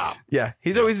incompetent cop. Yeah,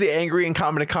 he's always the angry,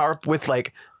 incompetent cop with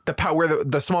like the power,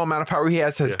 the small amount of power he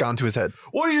has gone to his head.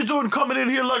 What are you doing coming in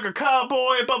here like a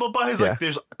cowboy? Blah, blah, blah. He's Yeah. like,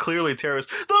 there's clearly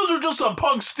terrorists. Those are just some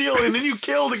punks stealing, and then you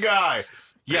killed a guy.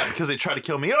 Yeah, because they tried to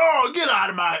kill me. Oh, get out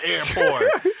of my airport.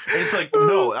 And it's like,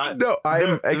 no. No,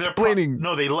 I'm they're explaining.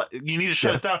 No, you need to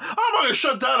shut it down. I'm not going to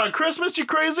shut down on Christmas, you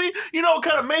crazy? You know what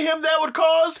kind of mayhem that would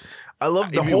cause? I love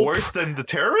the It'd be whole worse than the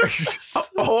terrorists?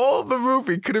 all the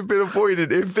movie could have been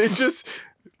avoided if they just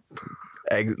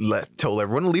told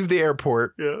everyone to leave the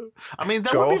airport. Yeah. I mean,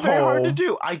 that Go would be very hard to home.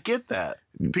 do. I get that.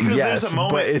 Because Yes, there's a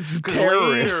moment. but it's because later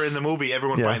terrorists. in the movie,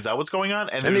 everyone Yeah. finds out what's going on.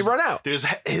 And they there's- run out. There's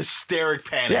hysteric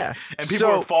panic. Yeah. And people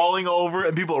So- are falling over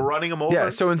and people are running them over. Yeah,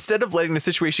 so instead of letting the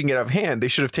situation get out of hand, they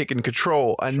should have taken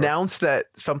control, announced that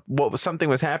something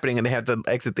was happening, and they had to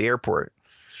exit the airport.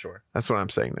 Sure. That's what I'm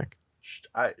saying, Nick.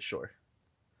 Sure.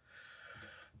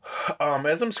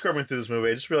 As I'm scrubbing through this movie,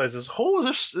 I just realized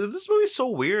this movie's so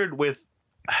weird with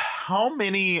how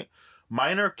many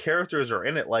minor characters are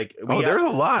in it. Like, There's a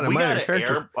lot of we minor got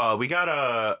characters. we got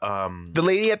a The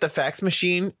lady at the fax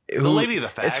machine, the lady of the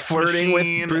fax is flirting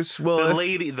machine, with Bruce Willis.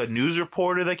 the news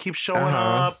reporter that keeps showing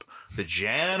Uh-huh. up, the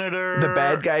janitor, the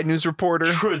bad guy news reporter.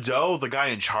 Trudeau, the guy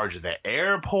in charge of the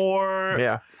airport.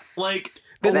 Yeah. Like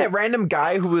Then that random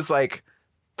guy who was like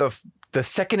the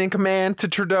second in command to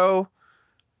Trudeau,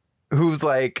 who's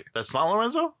like that's not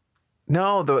Lorenzo?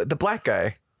 no, the black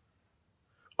guy.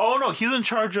 Oh no, he's in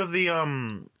charge of the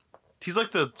he's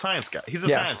like the science guy. He's the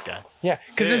Yeah. science guy. Yeah,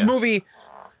 because Yeah. this movie,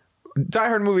 Die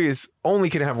Hard movies only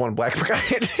can have one black guy.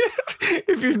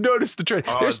 If you notice the trend,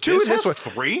 there's two in this has one.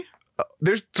 3?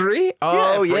 There's 3.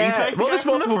 Oh it brings yeah. back the Well, guy there's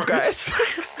from the multiple first.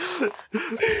 guys.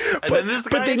 And then there's the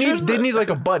guy But in charge of they the- need like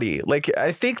a buddy. Like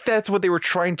I think that's what they were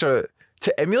trying to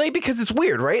emulate because it's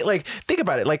weird, right? Like think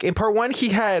about it. Like in part 1, he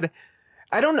had.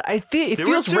 I think it There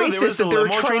feels was two. There was racist the that they were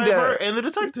limo trying driver to. and the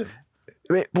detective.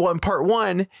 Well, in part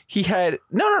 1, he had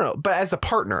no, but as a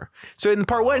partner. So in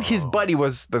part 1, his buddy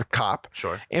was the cop.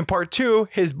 Sure. In part 2,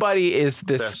 his buddy is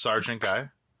The this. sergeant guy.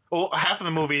 Well, half of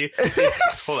the movie,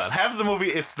 hold on. Half of the movie,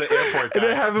 it's the airport guy. And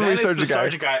then half of the movie, it's the sergeant guy.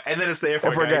 sergeant guy. And then it's the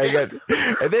airport Poor guy. guy again.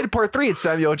 And then part 3, it's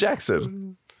Samuel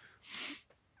Jackson.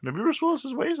 Maybe Bruce Willis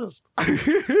is racist.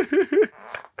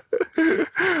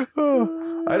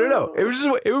 I don't know. It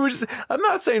was. I'm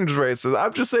not saying it's racist.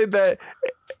 I'm just saying that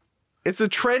it's a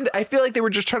trend. I feel like they were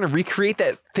just trying to recreate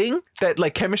that thing, that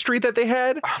like chemistry that they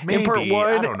had in part Maybe,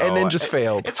 I one, don't know. and then just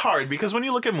failed. It's hard because when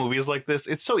you look at movies like this,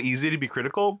 it's so easy to be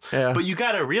critical. Yeah. But you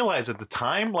got to realize at the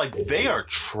time, like they are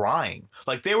trying.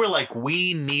 Like they were like,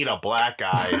 we need a black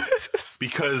guy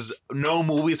because no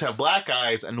movies have black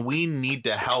guys, and we need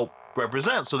to help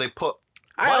represent. So they put.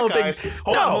 I don't guys. think.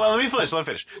 Hold no. on, let me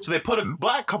finish. So they put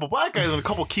a couple black guys in a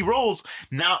couple key roles,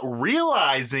 not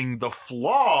realizing the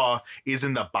flaw is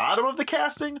in the bottom of the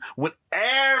casting when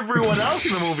everyone else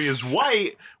in the movie is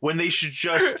white, when they should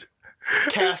just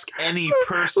cast any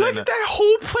person. Like that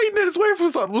whole plane that his wife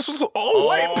was on was just all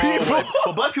white people. Right.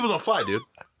 But black people don't fly, dude.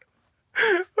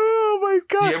 Oh my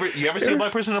god! You ever see a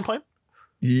black person in a plane?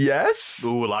 Yes.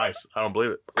 Ooh, lies. I don't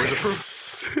believe it. Where's the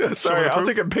proof? Sorry, I'll proof?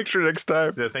 take a picture next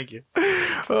time. Yeah, thank you.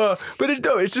 But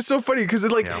it's just so funny because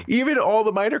even all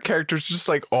the minor characters, just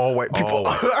like all white people.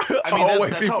 I mean,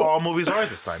 that's how all movies are at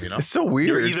this time, you know? It's so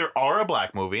You weird. either are a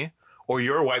black movie or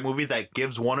you're a white movie that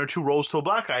gives one or two roles to a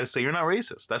black guy to say you're not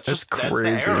racist. That's crazy.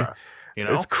 the era. You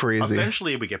know? It's crazy.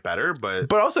 Eventually we get better, but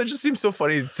But also, it just seems so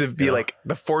funny to be Yeah. like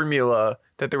the formula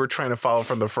that they were trying to follow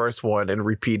from the first one and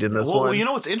repeat in this well, one. you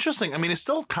know what's interesting? I mean, it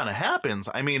still kind of happens.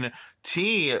 I mean,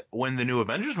 when the new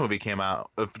Avengers movie came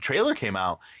out, trailer came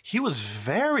out, he was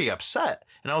very upset.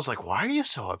 And I was like, why are you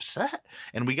so upset?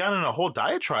 And we got in a whole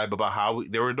diatribe about how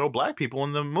there were no black people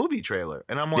in the movie trailer.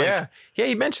 And I'm like, yeah,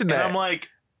 he mentioned and that. I'm like,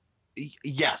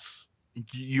 yes,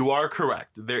 you are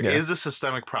correct. There is Yeah. a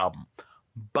systemic problem.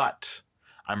 But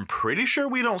I'm pretty sure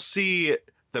we don't see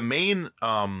the main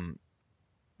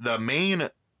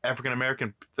African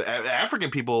American, the African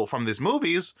people from these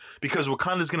movies, because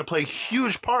Wakanda is going to play a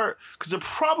huge part because they're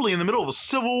probably in the middle of a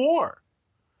civil war,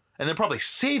 and they're probably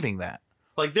saving that.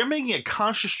 Like they're making a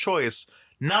conscious choice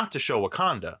not to show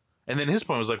Wakanda. And then his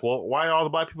point was like, well, why do all the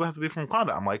black people have to be from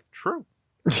Wakanda? I'm like, true.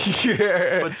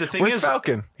 Yeah. But the thing Where's is,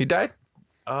 Falcon? He died?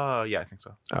 yeah, I think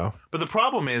so. Oh. But the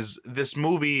problem is this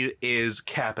movie is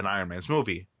Cap and Iron Man's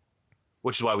movie,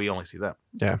 which is why we only see them.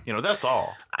 Yeah. You know, that's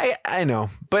all. I know.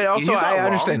 But also, He's not I wrong.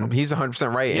 understand. He's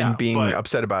 100% right Yeah, in being but-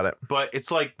 upset about it. But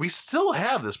it's like we still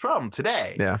have this problem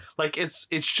today. Yeah. Like it's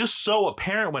just so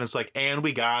apparent when it's like, and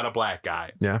we got a black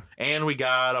guy. Yeah. And we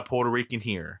got a Puerto Rican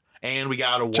here. And we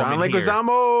got a woman John here.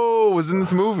 Leguizamo was in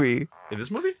this movie. In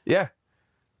this movie? Yeah.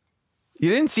 You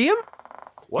didn't see him?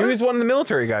 What? He was one of the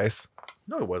military guys.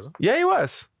 No, it wasn't. Yeah, he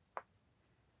was.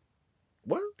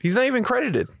 What? He's not even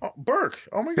credited. Oh, Burke.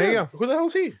 Oh my god. There you go. Who the hell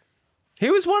is he? He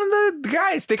was one of the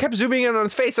guys. They kept zooming in on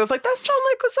his face. I was like, that's John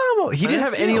Leguizamo. He didn't didn't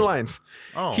have see any him. lines.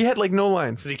 Oh. He had like no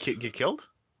lines. Did he get killed?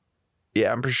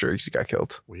 Yeah, I'm pretty sure he got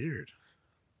killed. Weird.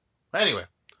 Anyway.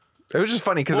 It was just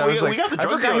funny because Well, I was like, I drug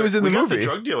forgot dealer. he was in the we got movie. the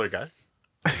drug dealer guy.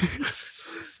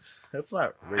 That's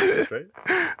not racist,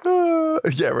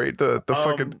 right? Yeah, right. The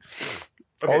fucking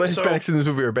Okay, all the so- Hispanics in this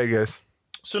movie are bad guys.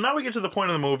 So now we get to the point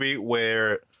of the movie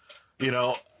where, you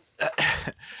know,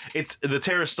 it's the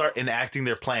terrorists start enacting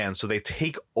their plans. So they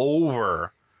take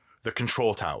over the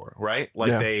control tower, right? Like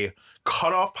Yeah. they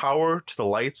cut off power to the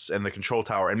lights and the control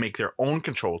tower and make their own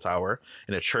control tower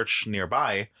in a church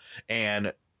nearby.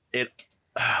 And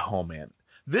oh man,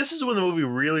 this is when the movie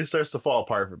really starts to fall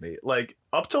apart for me. Like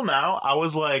up till now, I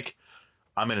was like,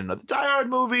 I'm in another Die Hard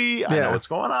movie. I Yeah. know what's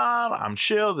going on. I'm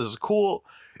chill. This is cool.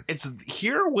 It's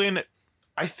here when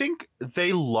I think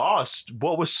they lost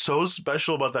what was so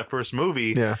special about that first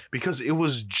movie Yeah. because it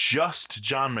was just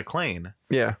John McClane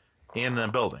Yeah. in a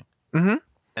building. Mhm.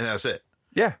 And that's it.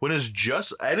 Yeah. When it's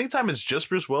just, anytime it's just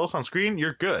Bruce Willis on screen,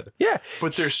 you're good. Yeah.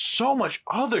 But there's so much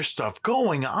other stuff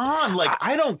going on. Like,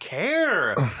 I don't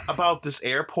care about this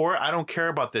airport. I don't care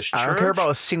about this church. I don't care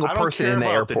about a single I don't person care in the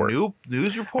about airport. The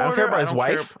news reporter. I don't care about his don't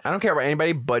wife. I don't care about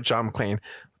anybody but John McClane.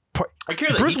 I care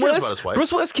that Bruce he cares Willis. about his wife.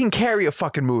 Bruce Willis can carry a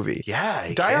fucking movie. Yeah,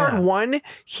 he Die Hard can. 1,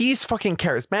 he's fucking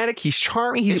charismatic. He's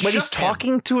charming. It's When he's just him.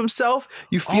 talking to himself,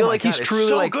 you Oh feel my like God, he's it's truly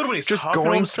so like good when he's just talking to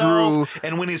going himself, through.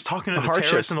 and when he's talking to the hardships.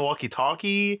 terrorists in the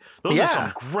walkie-talkie. Those Yeah. are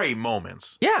some great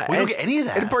moments. Yeah, we don't and- get any of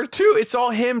that. In part 2, it's all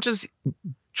him just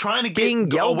Trying to being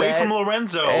get yelled away at. from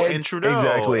Lorenzo And- and Trudeau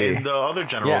exactly. and the other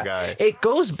general guy. It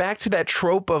goes back to that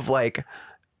trope of like,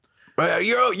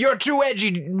 you're too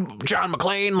edgy, John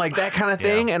McClane, like that kind of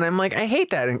thing. And I'm like, I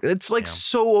hate that. It's like Yeah.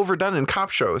 so overdone in cop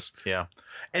shows. Yeah.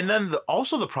 And then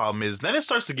also the problem is then it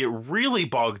starts to get really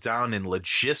bogged down in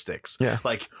logistics. Yeah.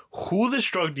 Like who this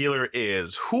drug dealer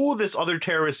is, who this other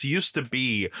terrorist used to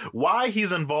be, why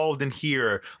he's involved in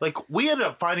here. Like we ended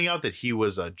up finding out that he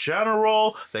was a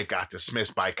general that got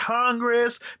dismissed by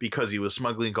Congress because he was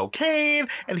smuggling cocaine,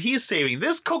 and he's saving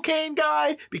this cocaine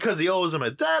guy because he owes him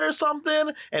a debt or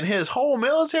something, and his whole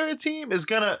military team is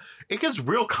gonna, it gets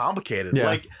real complicated. Yeah.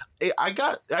 Like I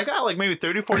got like maybe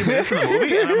 30-40 minutes in the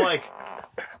movie and I'm like,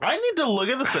 I need to look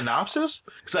at the synopsis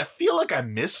because I feel like I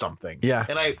missed something. Yeah.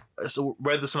 And I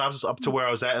read the synopsis up to where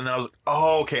I was at, and then I was like,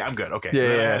 oh, okay, I'm good. Okay. Yeah,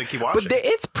 And then I yeah. had to keep watching. But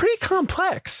it's pretty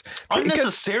complex. Because,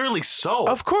 Unnecessarily so.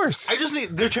 of course. I just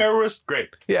need, they're terrorists. Great.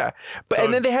 Yeah. But So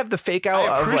and then they have the fake out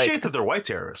I of appreciate like, that they're white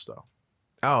terrorists, though.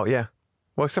 oh yeah.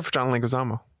 Well, except for John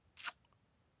Leguizamo.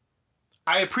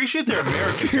 I appreciate they're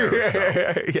American terrorists,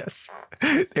 though. Yes.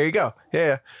 There you go.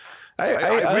 Yeah. I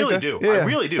like really that. do. Yeah. I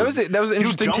really do. That was an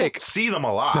interesting you don't take. see them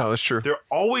a lot. No, that's true. They're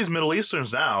always Middle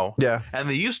Easterns now. Yeah. And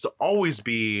they used to always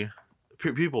be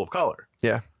people of color.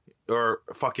 Yeah. Or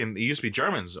fucking, it used to be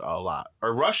Germans a lot.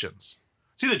 Or Russians.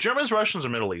 See, the Germans, Russians, are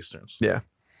Middle Easterns. Yeah.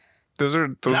 Those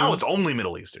Now are it's only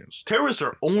Middle Easterns. Terrorists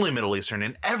are only Middle Eastern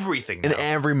in everything now. in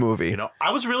every movie. You know,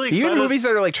 I was really excited. Even movies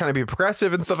that are like trying to be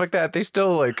progressive and stuff like that, they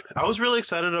still like. I was really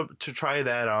excited to try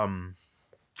that.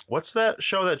 What's that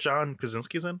show that John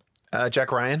Krasinski's in?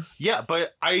 Jack Ryan. Yeah,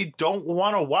 but I don't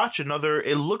want to watch another.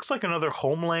 It looks like another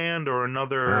Homeland or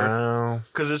another, Oh.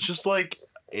 because it's just like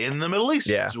in the Middle East,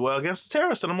 Yeah. well, against the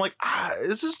terrorists, and I'm like,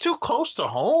 this is too close to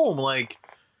home. Like,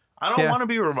 I don't Yeah. want to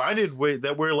be reminded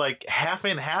that we're like half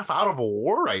in, half out of a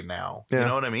war right now. Yeah. You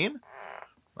know what I mean?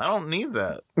 I don't need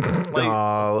that. Like,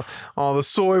 Oh, the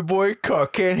soy boy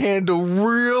cuck can't handle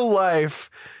real life.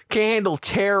 Can't handle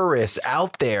terrorists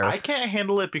out there. I can't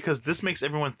handle it because this makes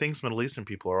everyone thinks Middle Eastern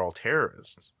people are all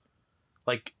terrorists.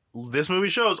 Like, this movie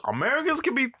shows Americans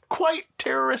can be quite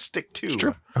terroristic too. It's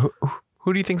true.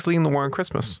 Who do you think's leading the war on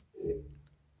Christmas?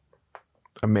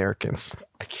 Americans.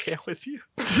 I can't with you.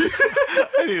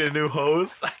 I need a new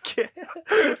host. I can't.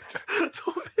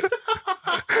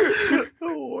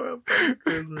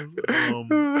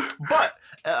 But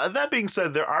that being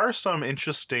said, there are some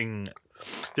interesting.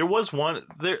 There was one.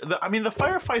 I mean, the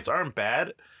firefights aren't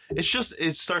bad. It's just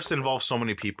it starts to involve so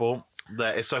many people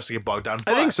that it starts to get bogged down.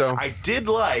 I think so. I did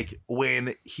like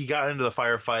when he got into the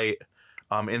firefight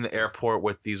in the airport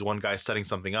with these one guys setting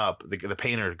something up, the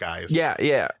painter guys.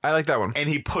 Yeah. I like that one. And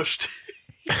he pushed.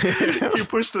 He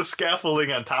pushed the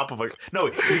scaffolding on top of the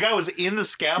guy was in the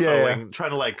scaffolding trying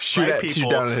to like shoot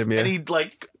down at him, yeah. and he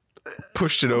like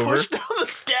pushed it over. pushed down the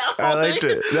scaffolding. I liked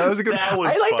it. That was a good. That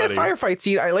was I like funny. that firefight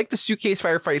scene. I like the suitcase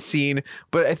firefight scene,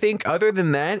 but I think other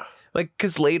than that, like,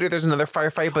 because later there's another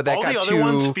firefight, but that All the got other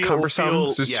ones too cumbersome.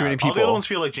 There's too many All the other people. ones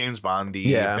feel like James Bond,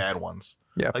 the bad ones.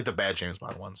 Yeah. Like the bad James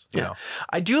Bond ones. You know.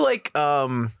 I do like.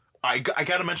 I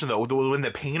got to mention though, when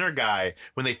the painter guy,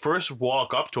 when they first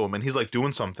walk up to him and he's like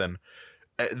doing something,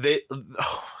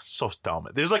 so dumb.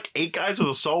 There's like 8 guys with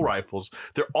assault rifles.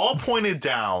 They're all pointed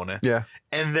down. Yeah.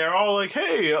 And they're all like,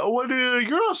 "Hey, you're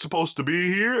not supposed to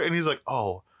be here." And he's like,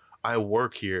 "Oh, I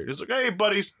work here." He's like, "Hey,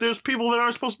 buddy, there's people that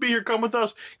aren't supposed to be here. Come with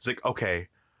us." He's like, "Okay,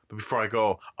 but before I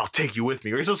go, I'll take you with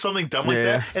me." Or he says something dumb like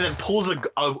that, and then pulls a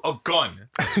gun,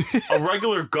 a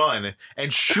regular gun,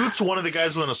 and shoots one of the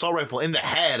guys with an assault rifle in the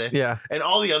head. Yeah. And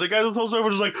all the other guys with assault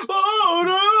rifles are just like, "Oh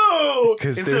no!"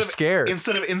 Because they're scared.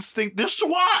 Instead of instinct, they're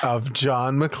SWAT. Of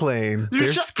John McClane.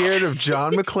 They're scared of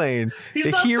John McClane, He's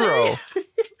the not hero there.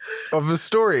 of the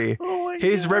story. Oh my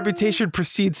His God. reputation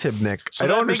precedes him, Nick. So I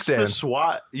don't that makes understand. the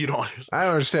SWAT. You don't understand. I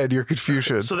don't understand your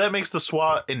confusion. So that makes the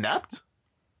SWAT inept.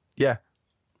 Yeah.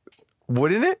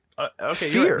 Wouldn't it? Okay,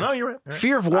 Fear. You're right. No, you're right. You're right.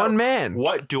 Fear of one man.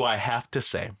 What do I have to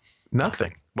say?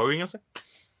 Nothing. What were you gonna say?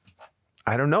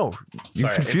 I don't know. You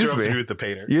Sorry, I confused interrupted me. you with the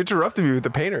painter. You interrupted me with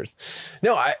the painters.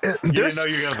 No, You didn't know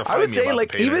you were gonna have to I fight would me say, about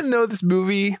like, the painters. even though this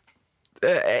movie,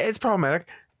 it's problematic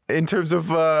in terms of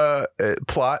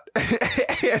plot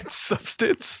and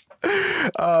substance,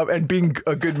 and being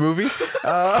a good movie.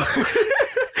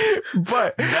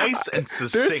 But Nice and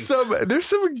succinct. there's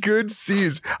some good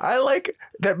scenes. I like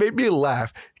that made me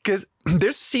laugh because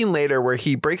there's a scene later where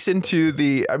he breaks into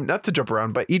the not to jump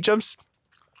around, but he jumps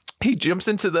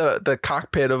into the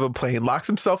cockpit of a plane, locks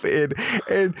himself in,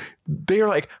 and they're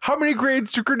like, "How many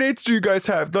grenades do you guys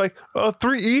have?" They're like,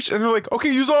 3 each, and they're like, "Okay,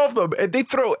 use all of them." And they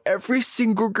throw every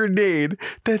single grenade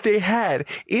that they had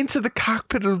into the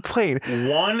cockpit of the plane.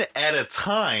 One at a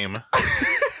time.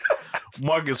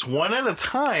 Marcus, one at a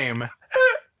time.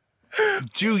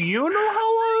 Do you know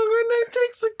how long a grenade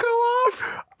takes to go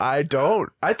off? I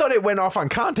don't. I thought it went off on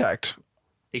contact.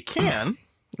 It can,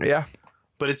 Yeah.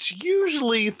 but it's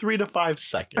usually 3 to 5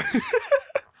 seconds.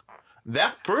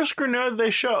 That first grenade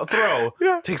they throw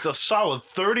takes a solid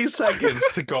 30 seconds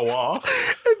to go off.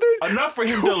 Enough for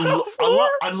him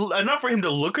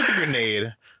to look at the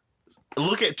grenade,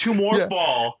 look at 2 more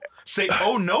fall, say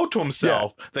 "oh no" to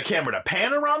himself. The camera to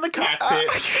pan around the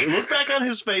cockpit, look back on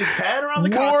his face, pan around the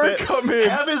cockpit,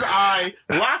 have his eye,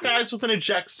 lock eyes with an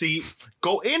eject seat,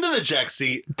 go into the eject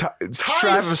seat,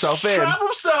 strap himself in,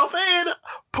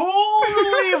 pull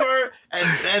the lever,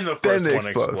 and then the first one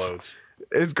explodes.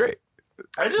 It's great.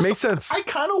 Makes sense. I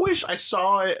kind of wish I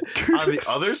saw it on the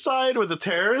other side with the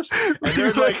terrorists, and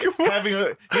they're like having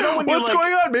a. You know when what's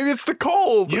going on? Maybe it's the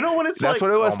cold. You know when it's that's what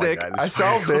it was, Nick. God, I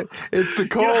solved it. It's the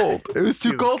cold. It was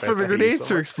too cold for the grenades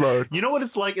to explode. You know what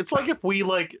it's like? It's like if we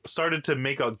started to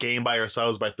make a game by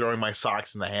ourselves by throwing my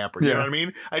socks in the hamper. You know what I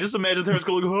mean? I just imagine terrorists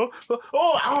going,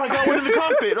 I got one in the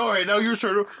cockpit. All right, now your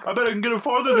turn. I bet I can get it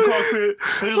farther in the cockpit.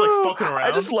 They're just fucking around.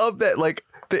 I just love that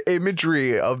the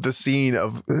imagery of the scene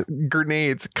of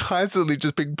grenades constantly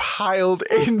just being piled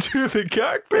into the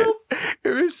cockpit. It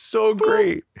was so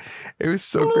great. It was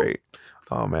so great.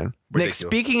 Oh, man. Ridiculous.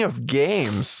 Nick, speaking of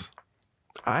games,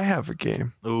 I have a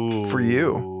game for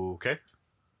you. Okay.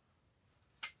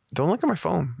 Don't look at my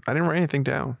phone. I didn't write anything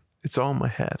down. It's all in my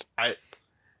head.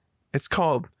 It's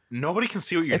called... Nobody can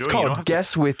see what you're doing. It's called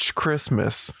Guess Which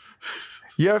Christmas.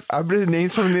 I'm going to name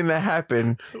something that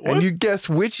happened, and you guess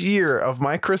which year of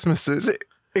my Christmases it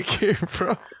came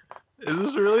from. Is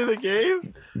this really the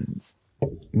game?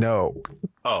 No.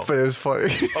 Oh. But it was funny.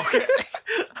 Okay.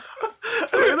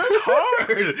 Man, that's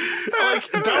hard.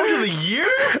 Down to the year?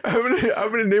 I'm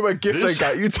gonna name my gifts I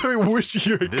got. You tell me which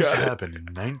year I got. This happened in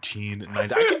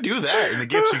 1990. I can do that in the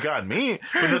gifts you got me.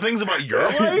 But the things about your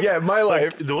life? Yeah, my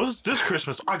life. This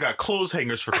Christmas, I got clothes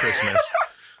hangers for Christmas.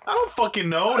 I don't fucking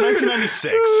know.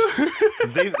 1996.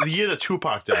 The year that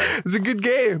Tupac died. It's a good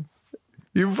game.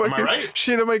 You fucking Am I right?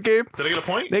 shit on my game. Did I get a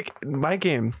point? Nick, my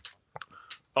game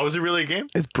Oh, is it really a game?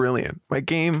 is brilliant. My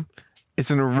game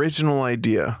is an original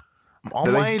idea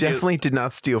that I definitely did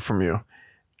not steal from you.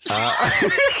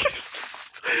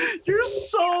 You're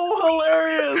so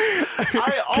hilarious.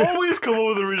 I always come up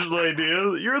with original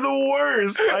ideas. You're the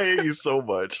worst. I hate you so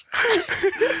much.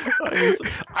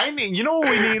 You know what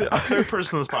we need? A third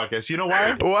person in this podcast. You know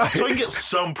why? Why? So I can get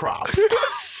some props.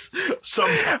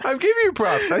 Sometimes. I'm giving you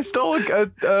props. I stole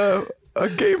a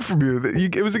game from you.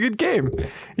 It was a good game.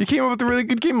 You came up with a really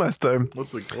good game last time.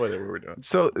 Whatever we're doing?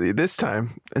 So this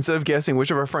time, instead of guessing which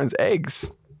of our friends'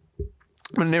 eggs,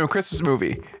 I'm going to name a Christmas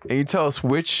movie. And you tell us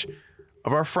which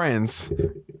of our friends'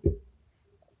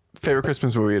 favorite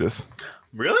Christmas movie it is.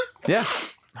 Really? Yeah.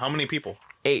 How many people?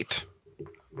 8.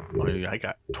 Oh, I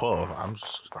got 12. I'm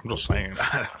just saying.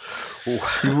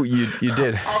 You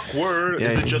did. Awkward. Yeah,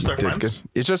 is it just our did friends? good.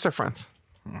 It's just our friends.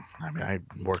 I mean, I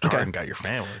worked hard and got your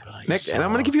family. But Nick, and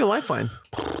I'm going to give you a lifeline.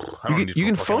 You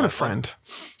can phone a friend.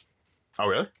 Oh,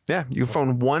 really? Yeah, you can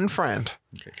phone one friend.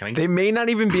 Okay, can I They may not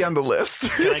even be on the list,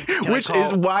 can which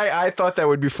is why I thought that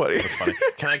would be funny. That's funny.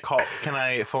 Can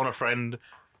I phone a friend,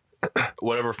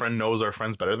 whatever friend knows our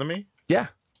friends better than me? Yeah.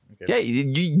 Okay. Yeah,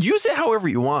 you use it however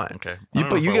you want. Okay.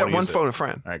 But you get one phone a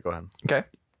friend. All right, go ahead. Okay.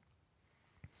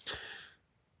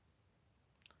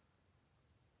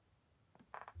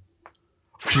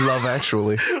 Love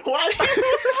Actually. Why do you do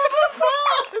this with the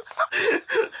pause?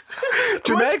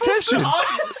 Dramatic tension.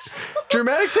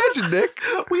 Dramatic tension, Nick.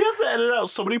 We have to edit out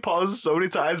so many pauses so many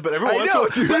times, but every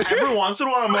once in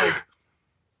a while I'm like,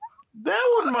 that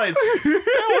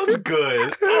was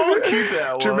good. I'll keep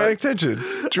that one. Dramatic tension.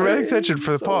 Dramatic tension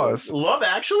for the pause. Love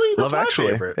Actually? That's Love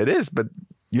Actually. favorite. It is, but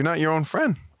you're not your own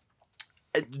friend.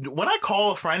 When I call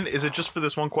a friend, is it just for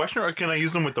this one question, or can I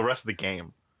use them with the rest of the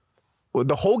game? Well,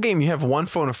 the whole game, you have one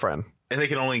phone a friend. And they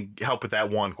can only help with that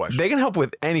one question. They can help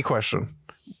with any question.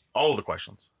 All of the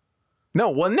questions. No.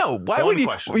 Why would you?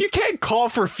 You can't call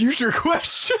for future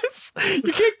questions.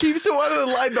 You can't keep someone on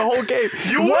the line the whole game.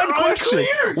 One question. The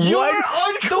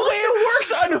way it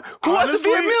works on Who Wants to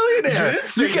Be a Millionaire.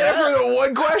 You can't for the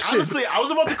one question. Honestly, I was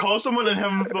about to call someone and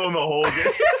have them phone the whole game.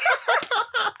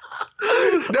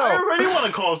 No, I already want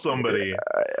to call somebody.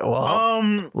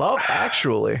 Love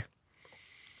Actually.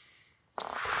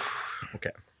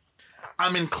 Okay.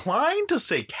 I'm inclined to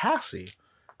say Cassie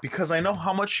because I know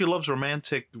how much she loves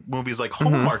romantic movies like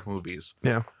Hallmark movies.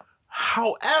 Yeah.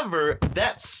 However,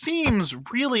 that seems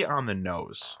really on the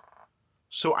nose.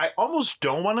 So I almost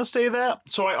don't want to say that.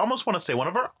 So I almost want to say one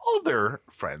of our other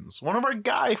friends, one of our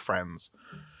guy friends.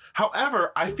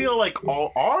 However, I feel like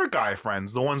all our guy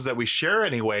friends, the ones that we share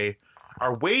anyway,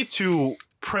 are way too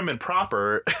prim and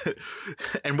proper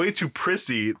and way too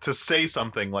prissy to say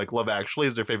something like Love Actually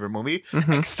is their favorite movie,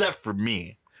 except for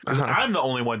me. Because I'm the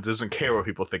only one that doesn't care what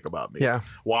people think about me. Yeah.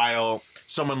 While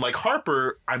someone like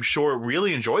Harper, I'm sure,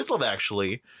 really enjoys Love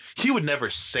Actually. He would never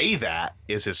say that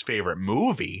is his favorite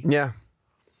movie. Yeah.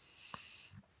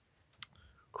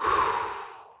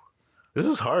 This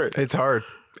is hard. It's hard.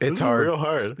 This It's is hard. real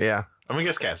hard. Yeah. I'm going to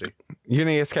guess Cassie. You're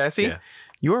going to guess Cassie? Yeah.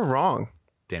 You're wrong.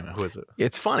 Damn it. Who is it?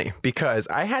 It's funny because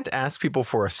I had to ask people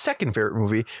for a second favorite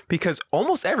movie because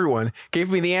almost everyone gave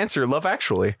me the answer Love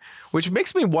Actually, which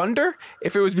makes me wonder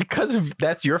if it was because of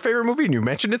that's your favorite movie and you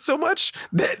mentioned it so much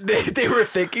that they were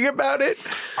thinking about it.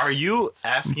 Are you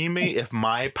asking me if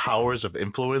my powers of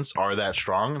influence are that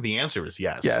strong? The answer is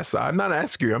yes. Yes, I'm not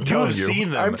asking you. I'm You telling have you.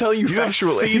 seen them. I'm telling you have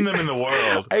factually. seen them in the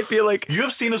world. I feel like You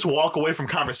have seen us walk away from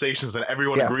conversations and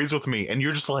everyone Yeah. agrees with me, and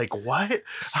you're just like, what?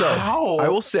 so. How? I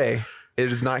will say it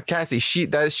is not Cassie. She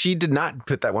did not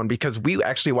put that one because we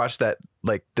actually watched that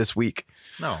like this week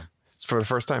No. for the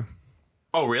first time.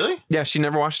 Oh, really? Yeah, she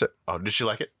never watched it. Oh, did she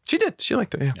like it? She did. She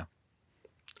liked it. Yeah, Yeah.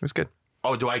 it was good.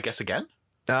 Oh, do I guess again?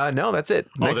 No, that's it.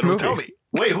 Oh, Next then don't movie. tell me.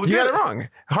 Wait, who You did got it wrong.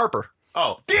 Harper.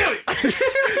 Oh, damn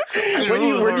it! When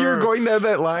you were going down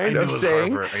that line of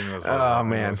saying, Oh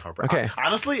man. Okay.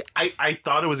 Honestly, I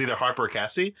thought it was either Harper or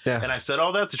Cassie, Yeah. and I said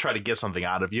all that to try to get something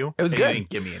out of you. It was and good. You didn't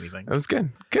give me anything. it was good.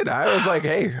 Good. I was like,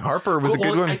 hey, Harper was a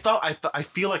good one. I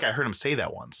feel like I heard him say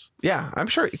that once. Yeah, I'm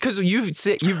sure because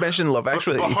you've mentioned Love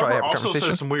Actually. But You probably Harper have a also conversation.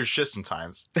 says some weird shit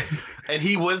sometimes, and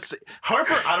he would say,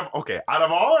 Harper out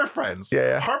of all our friends,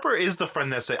 Yeah. Harper is the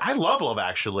friend that say I love Love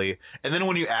Actually, and then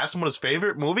when you ask him what his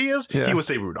favorite movie is, Yeah. he would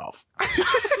say Rudolph.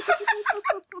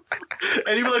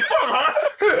 And he'd be like, fuck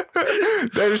her.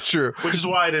 That is true. Which is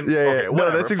why I didn't. Yeah, yeah. Okay, No,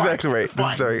 whatever, that's fine, exactly right.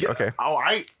 fine. Sorry, okay. Oh,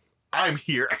 I'm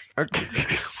here. Okay.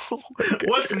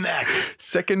 What's next?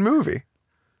 Second movie,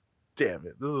 Damn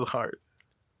it. This is hard.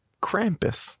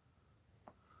 Krampus.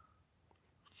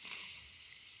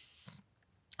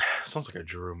 Sounds like a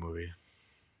Drew movie.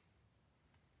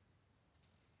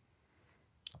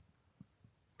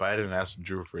 But I didn't ask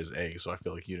Drew for his egg, so I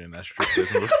feel like you didn't ask Drew for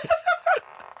his movie.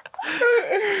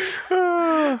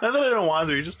 Not that I don't want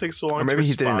to, he just takes so long Or maybe to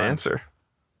he didn't respond. answer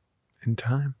in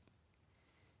time.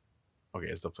 Okay,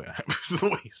 it's the plan. This is the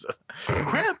way you said it.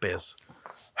 Krampus.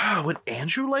 Would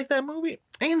Andrew like that movie?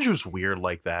 Andrew's weird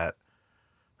like that.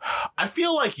 I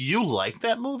feel like you like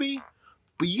that movie,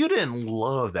 but you didn't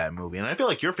love that movie. And I feel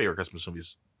like your favorite Christmas movie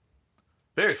is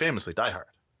very famously Die Hard.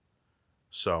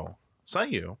 So, it's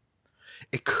not you.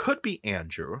 It could be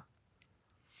Andrew.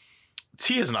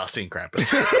 T has not seen Krampus.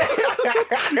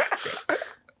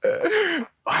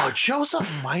 Oh, Joseph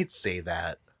might say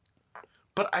that.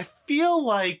 But I feel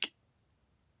like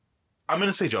I'm going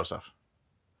to say Joseph.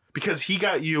 Because he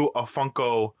got you a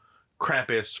Funko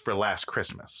Krampus for last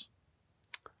Christmas.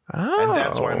 Oh, And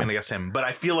that's why I'm going to guess him. But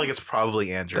I feel like it's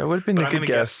probably Andrew. That would've been But a I'm good gonna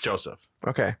guess. Joseph.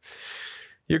 Okay,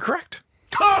 you're correct.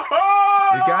 You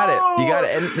You got it. You got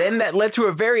it. And then that led to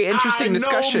a very interesting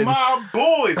discussion. I know my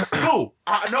boys. Boo.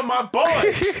 I know my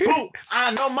boys. Boo.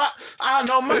 I know my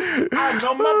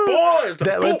boys.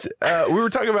 That Boo. led we were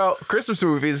talking about Christmas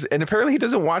movies, and apparently he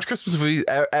doesn't watch Christmas movies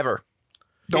ever.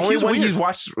 The Yeah, only he's one he weird.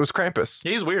 watched was Krampus,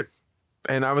 Yeah, he's weird.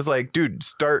 and I was like, "Dude,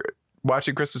 start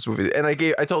watching Christmas movies." And I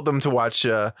told them to watch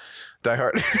Die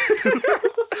Hard.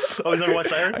 Oh, he's never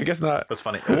watched Iron? I guess not. That's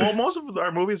funny. Well, most of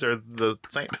our movies are the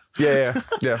same. Yeah.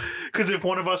 Because if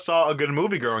one of us saw a good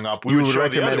movie growing up, we You would would show the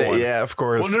recommend other it, one. yeah, of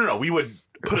course. Well, no. We would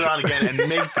put it on again and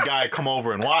make the guy come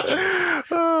over and watch it.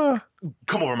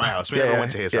 Come over to my house. We never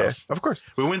went to his house. Of course,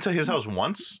 We went to his house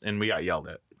once and we got yelled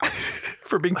at.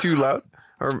 for being too loud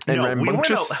and We went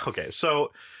rambunctious. out. Okay,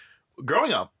 so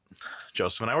growing up,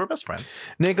 Joseph and I were best friends.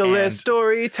 Nicholas And-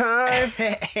 story time.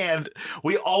 And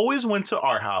we always went to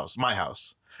our house, my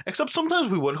house. Except sometimes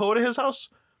we would go to his house,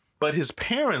 but his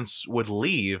parents would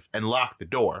leave and lock the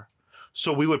door.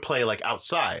 So we would play like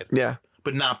outside, Yeah.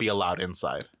 but not be allowed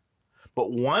inside.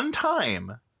 But one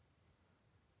time,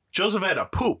 Joseph had a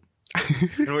poop,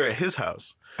 and we were at his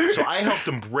house. So I helped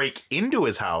him break into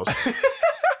his house.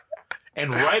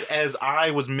 And right as I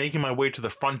was making my way to the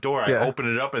front door, I Yeah. opened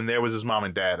it up, and there was his mom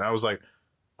and dad. And I was like,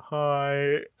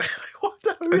 hi. What?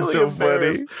 I'm That's really so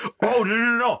embarrassed. Oh,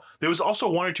 no. There was also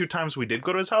one or two times we did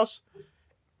go to his house,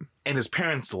 and his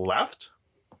parents left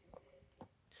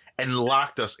and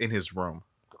locked us in his room.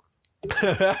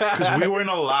 Because we weren't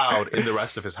allowed in the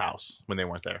rest of his house when they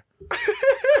weren't there.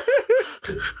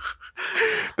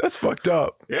 That's fucked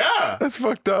up. Yeah. That's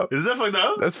fucked up. Is that fucked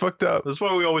up? That's fucked up. That's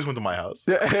why we always went to my house.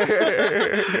 Yeah.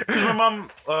 Because my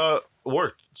mom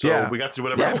worked. So Yeah. we got to do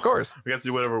whatever. Yeah, of course. We got to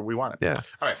do whatever we wanted. Yeah.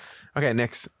 All right. Okay,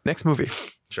 next movie.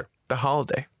 Sure. The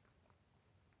Holiday.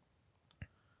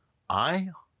 I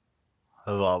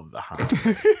love The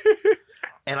Holiday.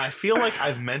 And I feel like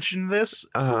I've mentioned this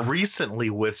recently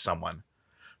with someone.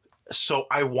 So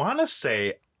I want to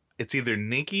say it's either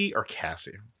Nikki or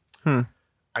Cassie.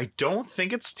 I don't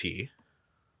think it's T.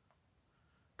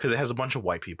 Because it has a bunch of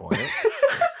white people in it.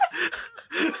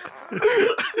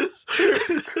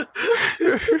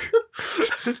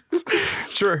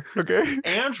 Sure. Okay.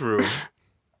 Andrew,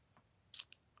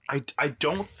 I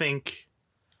don't think...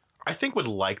 I think would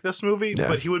like this movie,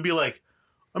 but he would be like,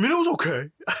 I mean, it was okay.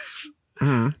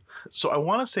 So I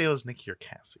want to say it was Nikki or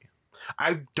Cassie.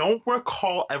 I don't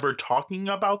recall ever talking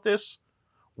about this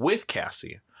with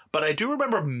Cassie, but I do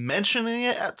remember mentioning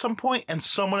it at some point and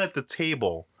someone at the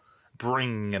table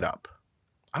bringing it up.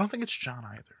 I don't think it's John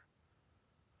either.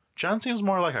 John seems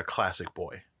more like a classic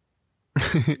boy.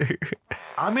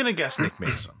 I'm going to guess Nick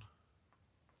Mason.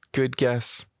 Good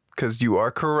guess. Because you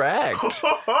are correct.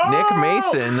 Nick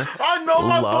Mason I know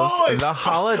my loves boys. The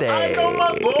Holiday. I know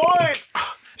my boys.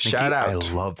 Shout out. I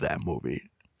love that movie.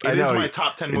 I It is know, my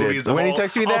top 10 you did. movies of When he all-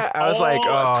 texted me that, of I was like,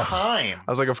 all oh. time.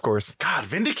 I was like, of course. God,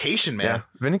 Vindication, man. Yeah.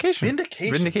 Vindication.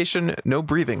 Vindication. Vindication, no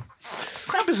breathing.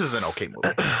 Krampus is an okay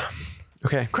movie.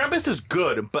 Okay. Krampus is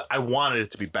good, but I wanted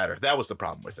it to be better. That was the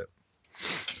problem with it.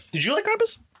 Did you like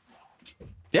Krampus?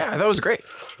 Yeah, I thought it was great.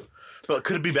 But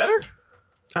could it be better?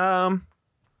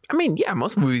 I mean, yeah,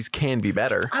 most movies can be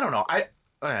better. I don't know.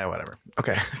 Whatever.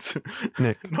 Okay.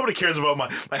 Nick. Nobody cares about my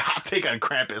hot take on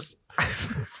Krampus.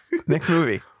 Next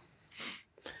movie.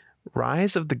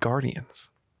 Rise of the Guardians.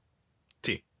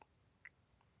 T.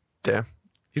 Yeah.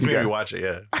 He's made me watch it,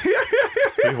 yeah.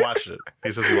 We've watched it.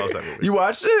 He says he loves that movie. You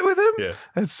watched it with him? Yeah.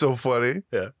 That's so funny.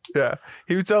 Yeah. Yeah.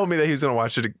 He was telling me that he was going to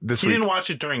watch it this He week. didn't watch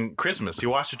it during Christmas. He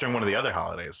watched it during one of the other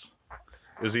holidays.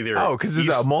 It was either... Oh, because it's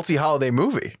a multi-holiday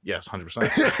movie. Yes, 100%.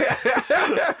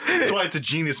 That's why it's a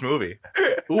genius movie.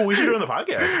 Ooh, we should do it on the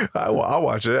podcast. I'll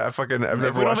watch it. I've If never we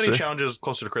don't have watched any it. challenges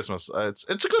closer to Christmas, it's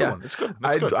a good Yeah. one. It's good.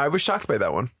 It's good. I was shocked by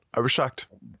that one. I was shocked.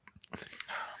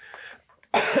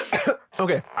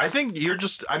 Okay. I think you're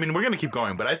just... I mean, we're going to keep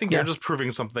going, but I think Yeah. you're just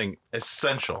proving something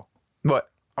essential. What?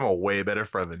 I'm a way better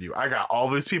friend than you. I got all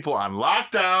these people on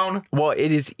lockdown. Well,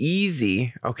 it is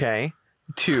easy, okay,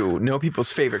 to know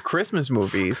people's favorite Christmas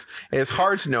movies. It is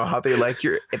hard to know how they like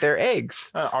their eggs.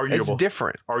 Arguable. It's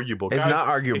different. Arguable. It's not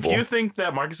arguable. If you think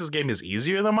that Marcus's game is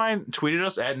easier than mine, tweet at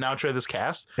us at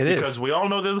NowTryThisCast. It is. Because we all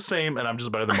know they're the same, and I'm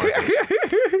just better than Marcus.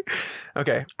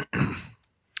 Okay.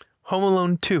 Home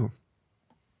Alone 2.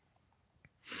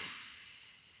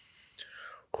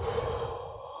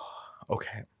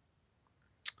 Okay.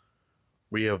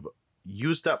 We have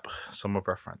used up some of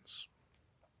our friends.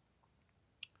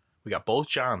 We got both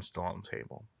Johns still on the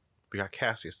table. We got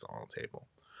Cassie still on the table.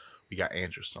 We got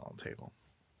Andrew still on the table.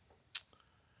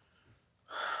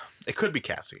 It could be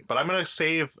Cassie, but I'm going to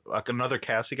save like another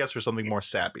Cassie guess for something more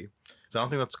sappy. 'Cause I don't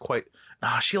think that's quite...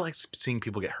 Nah, she likes seeing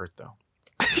people get hurt, though.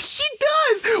 She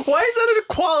does. Why is that a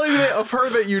quality of her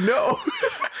that you know?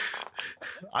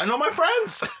 I know my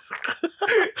friends.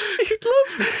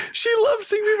 She loves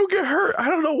seeing people get hurt. I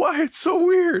don't know why. It's so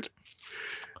weird.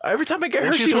 Every time I get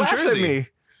hurt, she's she from laughs Jersey. at me.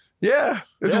 Yeah.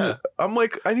 Yeah. I'm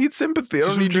like, I need sympathy. I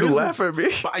don't She's need from you to Jersey. laugh at me.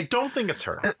 But I don't think it's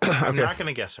her. I'm Okay. not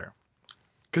going to guess her.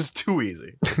 Because it's too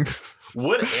easy.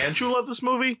 Would Andrew love this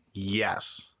movie?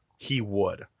 Yes, he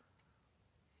would.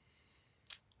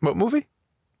 What movie?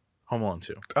 Home Alone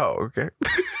 2. Oh, okay.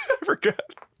 I forgot.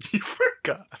 You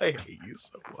forgot. I hate you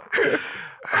so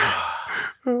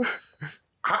much.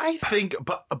 I think,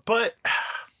 but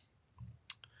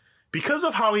because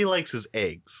of how he likes his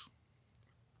eggs,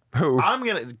 Who? I'm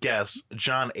going to guess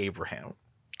John Abraham.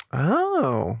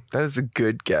 Oh, that is a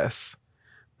good guess.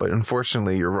 But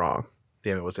unfortunately, you're wrong.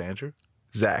 Damn it, was Andrew?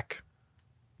 Zach.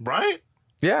 Right?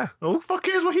 Yeah. Who the fuck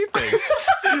cares what he thinks?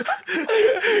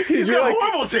 He's got like,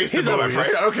 horrible taste in He's not my movies.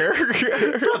 friend. I don't care.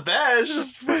 It's not that. It's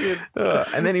just fucking...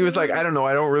 And then he was like, I don't know.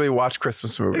 I don't really watch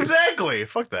Christmas movies. Exactly.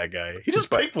 Fuck that guy. He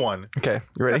just picked one. Okay.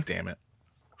 You ready? God damn it.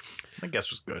 My guess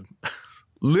was good.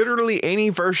 Literally any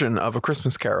version of A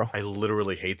Christmas Carol. I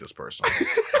literally hate this person.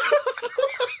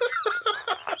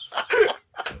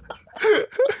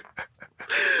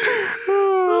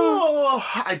 Oh,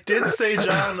 I did say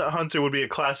John Hunter would be a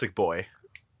classic boy.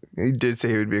 He did say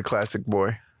he would be a classic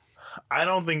boy. I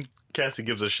don't think Cassie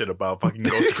gives a shit about fucking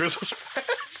Ghost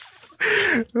Christmas.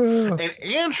 And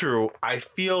Andrew, I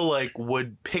feel like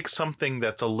would pick something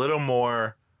that's a little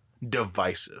more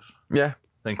divisive Yeah.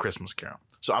 than Christmas Carol.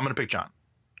 So I'm gonna pick John.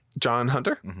 John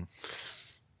Hunter?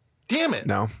 Damn it.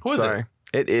 No. Who is sorry.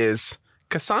 It is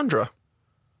Cassandra.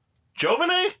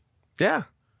 Jovene? Yeah.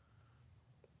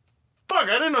 Fuck,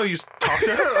 I didn't know you talked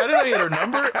to her. I didn't know you had her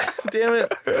number. Damn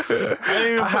it. I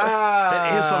didn't even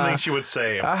that is something she would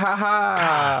say.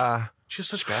 She has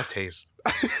such bad taste.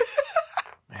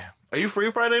 Man. Are you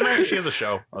free Friday night? She has a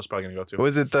show I was probably going to go to.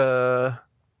 Was it the...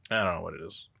 I don't know what it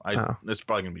is. It's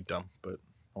probably going to be dumb, but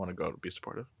I want to go to be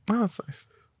supportive. Oh, that's nice.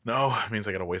 No, it means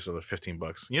I got to waste another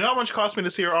 $15. You know how much it cost me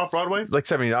to see her off Broadway? Like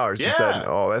 $70, you Yeah. said.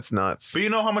 Oh, that's nuts. But you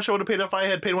know how much I would have paid if I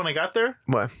had paid when I got there?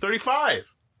 What? $35.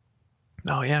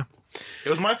 Oh, yeah. It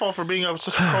was my fault for being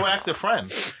such a proactive friend.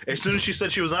 As soon as she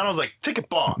said she was on, I was like, ticket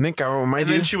bomb. Nick, I And remind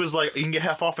you, then she was like, you can get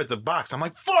half off at the box. I'm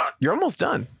like, fuck. you're almost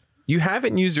done. You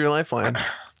haven't used your lifeline.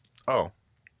 Oh.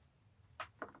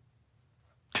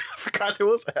 I forgot there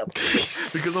was a half.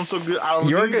 Because I'm so good. I don't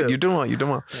You're need good. it. You're doing well. You're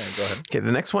doing well. Yeah, go ahead. Okay,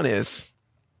 the next one is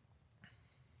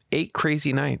 8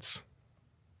 Crazy Nights.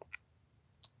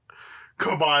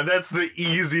 Come on, that's the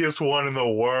easiest one in the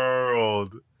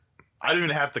world. I don't even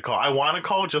have to call. I want to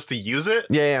call just to use it,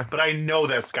 Yeah. but I know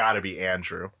that's got to be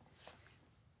Andrew.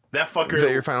 That fucker. Is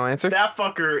that your final answer? That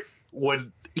fucker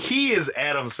would. He is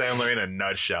Adam Sandler in a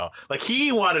nutshell. Like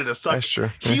he wanted to suck. That's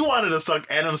true. He wanted to suck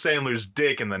Adam Sandler's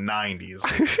dick in the 90s.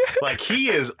 Like he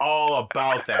is all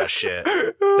about that shit.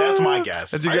 That's my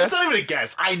guess. That's your guess? That's not even a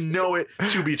guess. I know it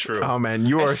to be true. Oh, man.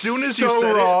 You are As soon as so you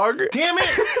said wrong. it, damn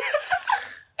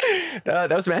it.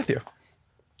 That was Matthew.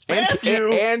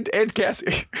 Matthew. And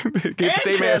Cassie. Gave the And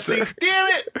same Cassie, answer. damn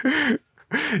it.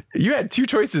 You had 2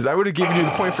 choices. I would have given you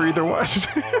the point for either one.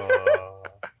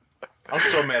 I'm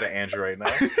so mad at Andrew right now.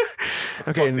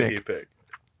 Okay, What did he Nick. pick?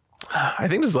 I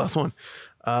think this is the last one.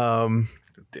 Damn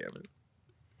it.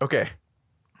 Okay.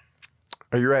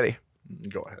 Are you ready?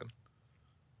 Go ahead.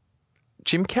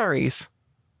 Jim Carrey's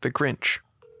The Grinch.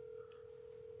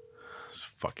 This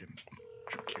fucking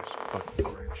Jim Carrey's a fucking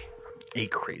Grinch.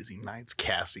 8 Crazy Nights,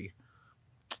 Cassie.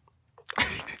 That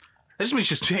just means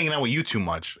she's hanging out with you too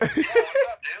much.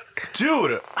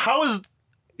 Dude, how is...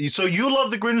 So you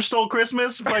love The Grinch Stole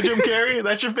Christmas by Jim Carrey?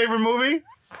 That's your favorite movie?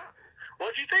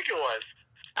 What do you think it was?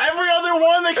 Every other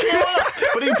one that came up.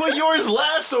 But he put yours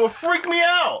last, so it freaked me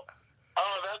out.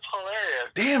 Oh, that's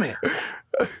hilarious. Damn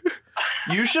it.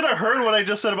 You should have heard what I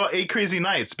just said about 8 Crazy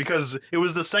Nights, because it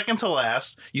was the second to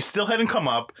last. You still hadn't come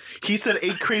up. He said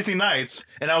 8 Crazy Nights,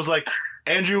 and I was like,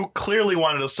 Andrew clearly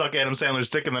wanted to suck Adam Sandler's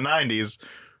dick in the 90s,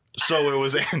 so it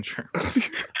was Andrew. That's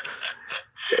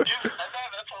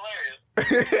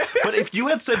hilarious. But if you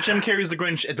had said Jim Carrey's The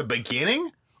Grinch at the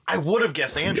beginning, I would have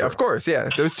guessed Andrew. Yeah, of course, yeah.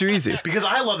 That was too easy. Because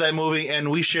I love that movie,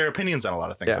 and we share opinions on a lot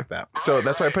of things Yeah. like that. So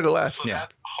that's why I put it last. Yeah.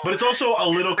 But it's also a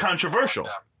little controversial.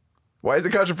 Why is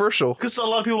it controversial? Because a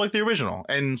lot of people like the original,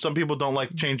 and some people don't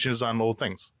like changes on old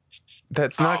things.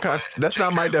 That's not that's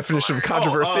not my definition of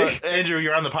controversy. Andrew,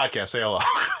 you're on the podcast. Say hello.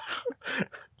 I'm on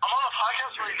a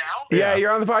podcast right now? Yeah, Yeah.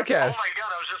 you're on the Oh podcast. my god,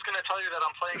 I was just going to tell you that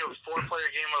I'm playing a 4-player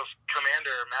game of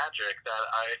Commander Magic that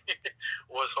I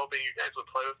was hoping you guys would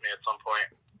play with me at some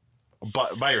point.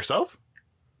 But by yourself?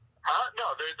 Huh? No,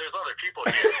 there's other people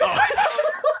here. Oh.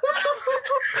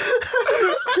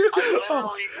 I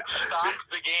literally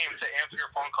stopped the game to answer your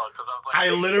phone call because I was like... I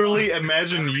literally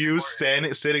imagine you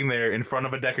sitting there in front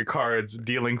of a deck of cards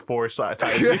dealing 4 ties. No,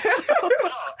 everybody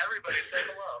say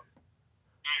hello.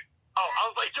 Oh, I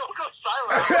was like, don't go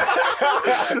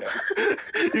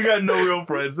silent. You got no real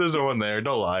friends. There's no one there.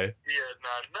 Don't lie. Yeah,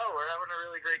 no, we're having a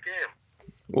really great game.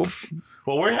 Oof.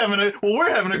 Well, we're having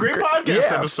a great podcast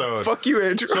Yeah, episode. Fuck you,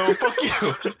 Andrew. So fuck you.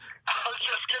 I was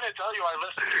just gonna tell you, I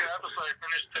listened to your episode I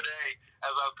finished today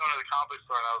as I was going to the comic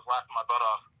store and I was laughing my butt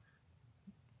off.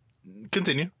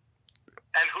 Continue.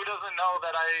 And who doesn't know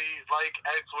that I like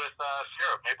eggs with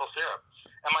syrup, maple syrup?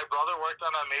 And my brother worked on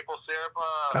a maple syrup.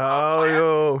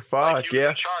 Oh, plant. fuck, He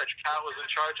yeah. was in charge. Kat was in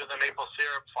charge of the maple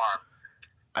syrup farm.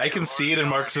 I can see it in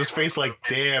Marcus's face. Like,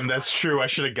 damn, that's true. I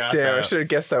should have got Damn, I that. should have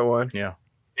guessed that one. Yeah.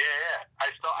 Yeah.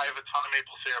 I have a ton of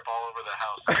maple syrup all over the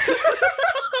house.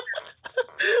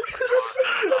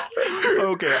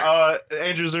 Okay.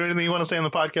 Andrew, is there anything you want to say on the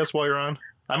podcast while you're on?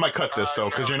 I might cut this though,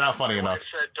 because No, you're not funny my enough. wife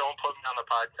said, don't put me on the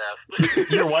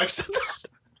podcast. Your wife said that?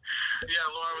 Yeah,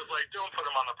 Laura was like, don't put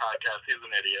him on the podcast. He's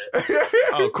an idiot.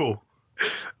 Oh, cool.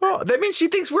 Oh, that means she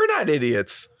thinks we're not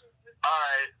idiots. All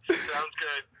right. Sounds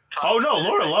good. Talk Oh to no, you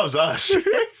Laura later. loves us.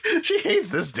 She hates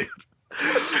this dude.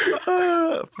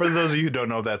 For those of you who don't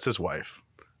know, that's his wife.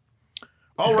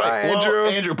 All right, Bye, well, Andrew.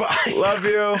 Andrew, bye. Love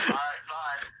you. All right,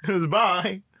 bye.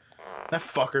 Bye. That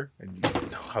fucker. And you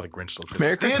know how the Grinch stole Christmas.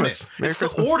 Merry Damn Christmas. it. Merry It's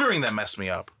Christmas. the ordering that messed me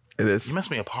up. It You is.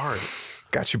 messed me up hard.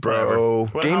 Got you, bro.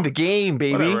 Whatever. Game the game,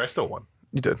 baby. Whatever, I still won.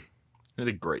 You did. You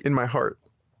did great. In my heart.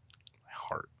 My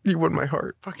heart. You won my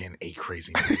heart. Fucking 8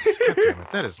 Crazy Nights. God damn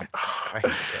it. That is... I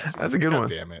hate Cassie. That's a good God one.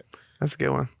 damn it. That's a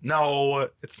good one. No,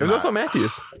 it's There's not. also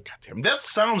Matthews. God damn, that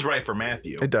sounds right for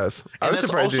Matthew. It does. I And was that's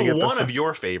surprised you also didn't get one this of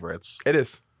your favorites. It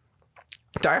is.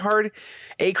 Die Hard,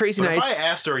 8 Crazy But Nights, if I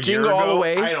asked her a year Jingle ago, All the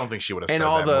Way, I don't think she would have said and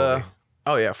all that the. movie.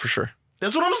 Oh yeah, for sure.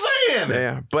 That's what I'm saying.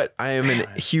 Yeah. But I am Damn a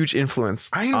it. huge influence.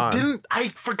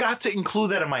 I forgot to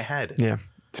include that in my head. Yeah,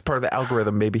 it's part of the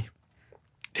algorithm, baby.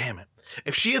 Damn it.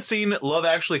 If she had seen Love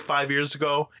Actually 5 years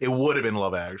ago, it would have been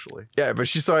Love Actually. Yeah, but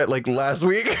she saw it like last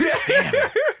week. Damn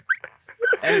it.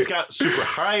 And it's got super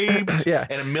hyped. Yeah.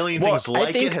 And a million things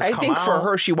like it has I come think out. for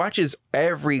her, she watches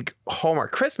every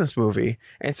Hallmark Christmas movie,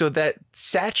 and so that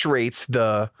saturates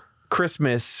the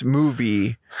Christmas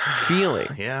movie feeling.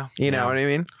 Yeah. You know what I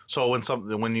mean? So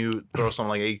when you throw something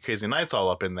like 8 Crazy Nights all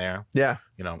up in there, Yeah.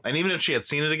 you know, and even if she had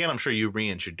seen it again, I'm sure you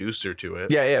reintroduced her to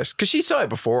it. Yeah, yeah. Because she saw it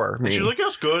before. And she was like,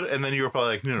 "That's good," and then you were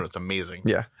probably like, "No, it's amazing."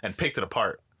 Yeah. And picked it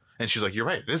apart, and she's like, "You're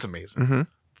right, it is amazing." Mhm.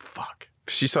 Fuck.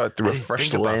 She saw it through I a didn't fresh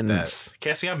think about lens. that.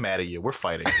 Cassie, I'm mad at you. We're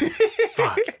fighting.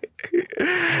 Fuck.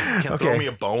 Can't throw Okay. me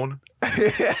a bone.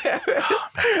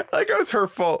 Like it was her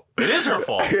fault. It is her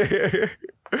fault.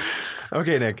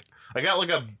 Okay, Nick. I got like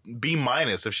a B-.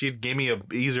 If she gave me a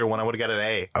easier one, I would have got an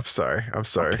A. I'm sorry. I'm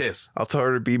sorry. Pissed. I'll tell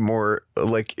her to be more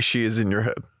like she is in your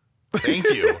head. Thank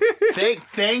you.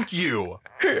 Thank you.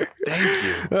 Thank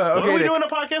you. What okay, are we Nick. doing a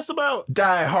podcast about?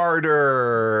 Die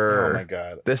Harder. Oh my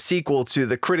god. The sequel to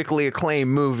the critically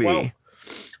acclaimed movie. Well,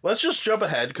 let's just jump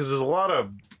ahead because there's a lot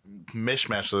of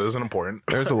mishmash, so this isn't important.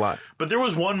 There's a lot. But there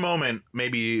was one moment,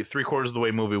 maybe 3/4 of the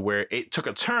way movie, where it took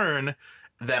a turn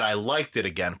that I liked it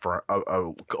again for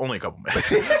only a couple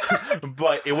minutes.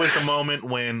 But it was the moment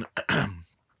when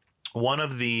one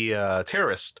of the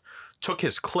terrorists took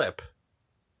his clip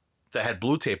that had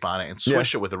blue tape on it and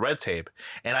switched it with the red tape.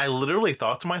 And I literally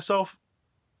thought to myself,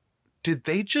 did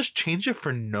they just change it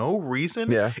for no reason?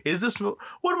 Yeah. Is this, what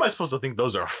am I supposed to think?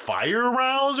 Those are fire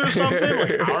rounds or something?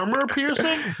 Like armor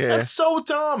piercing? Yeah. That's so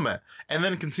dumb. And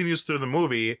then it continues through the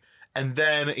movie. And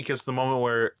then it gets to the moment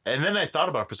where, and then I thought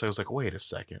about it for a second. I was like, wait a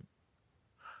second.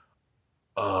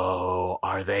 Oh,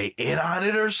 are they in on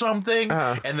it or something?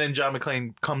 Uh-huh. And then John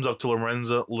McClane comes up to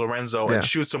Lorenzo Yeah. and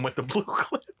shoots him with the blue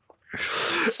clip.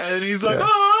 And he's like, Yeah.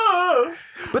 ah!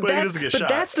 But he that's doesn't get but shot.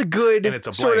 that's the good And it's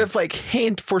a sort blank. of like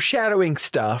hint foreshadowing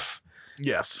stuff.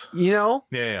 Yes. You know?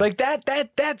 Yeah, yeah. Like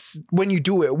that's when you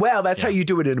do it well, that's how you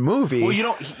do it in a movie. Well, you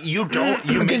don't Because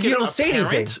make you it don't say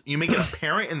apparent- anything. You make it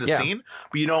apparent in the Yeah. scene,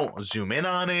 but you don't zoom in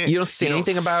on it. You don't say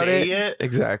anything about say it.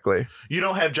 Exactly. You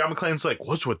don't have John McClane's like,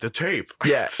 what's with the tape?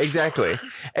 Yeah, exactly.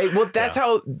 Hey, well, that's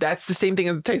that's the same thing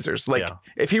as the tasers. Like, Yeah.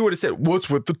 if he would have said, "What's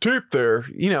with the tape there?"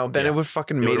 You know, then it would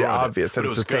fucking made it ruined obvious that But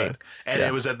it's a it was thing. good. And Yeah.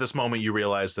 it was at this moment you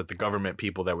realized that the government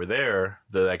people that were there,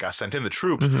 that got sent in, the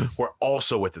troops, were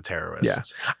also with the terrorists. Mm-hmm.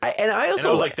 Yeah, and I And also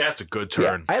I was like, that's a good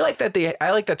turn. I like that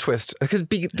I like that twist because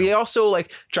they also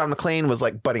like John McClane was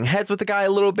like butting heads with the guy a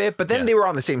little bit, but then Yeah. they were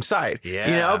on the same side. You know,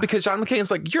 Yeah. because John McClane's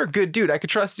like, "You're a good dude, I could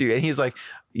trust you," and he's like,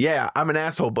 "Yeah, I'm an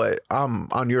asshole, but I'm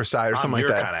on your side," or something like your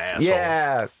that. kinda asshole.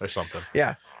 Yeah, Or something.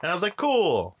 yeah. And I was like,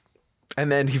 cool.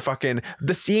 And then he fucking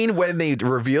the scene when they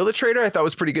reveal the traitor, I thought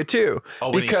was pretty good too.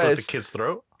 Oh, when he slit because the kid's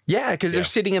throat? yeah, because Yeah. they're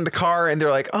sitting in the car and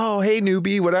they're like, "Oh, hey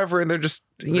newbie, whatever," and they're just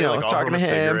They, you know like, offer talking to a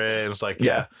him. cigarette. It was like,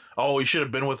 Yeah. oh, you should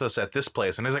have been with us at this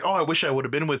place. And he's like, oh, I wish I would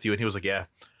have been with you. And he was like, yeah,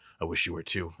 I wish you were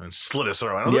too. And slit his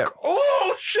throat. And I was Yeah. like,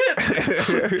 oh, shit.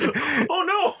 Oh,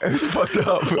 no. It was fucked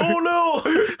up. Oh, no.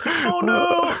 Oh,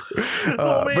 no.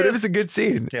 Oh, man. But it was a good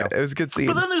scene. Yeah. It was a good scene.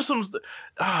 But then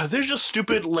there's just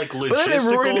stupid, like, But then they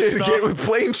logistical ruined it stuff. again with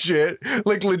plane shit,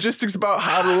 like logistics about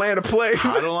how to land a plane.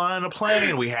 How to land a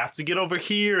plane. We have to get over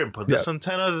here and put this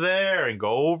antenna there and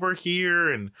go over here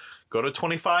and go to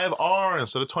 25R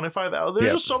instead of 25L. There's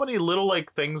Yeah. just so many little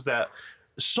like things that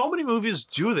so many movies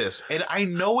do this. And I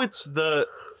know it's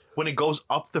when it goes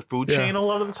up the food Yeah. chain a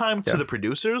lot of the time to Yeah. the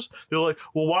producers, they're like,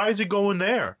 well, why is it going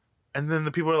there? And then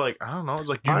the people are like, I don't know. It's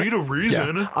like, you Hon- need a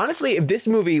reason. Yeah. Honestly, if this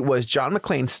movie was John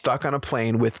McClane stuck on a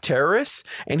plane with terrorists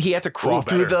and he had to crawl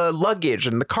through better. the luggage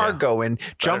and the cargo and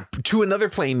jump to another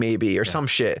plane maybe or some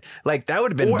shit, like that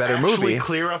would have been Or a better actually movie.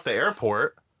 clear out the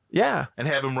airport Yeah. and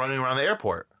have him running around the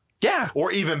airport. Yeah. Or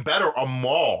even better, a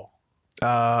mall.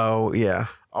 Oh, yeah.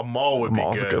 A mall would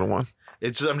Mall's be a good. good one.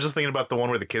 It's just, I'm just thinking about the one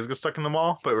where the kids get stuck in the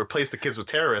mall, but replace the kids with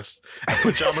terrorists and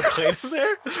put John McClane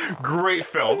in there. Great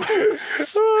film.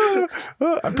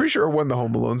 I'm pretty sure one of the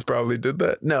Home Alones probably did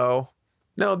that. No,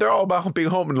 they're all about being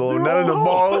home alone, not in a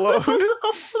mall alone.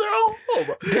 They're all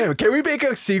home. Damn, can we make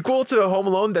a sequel to Home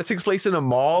Alone that takes place in a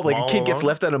mall? Like Mall a kid gets Alone?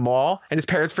 left at a mall and his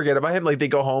parents forget about him. Like they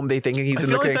go home, they think he's I in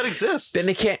feel the like car. that exists. Then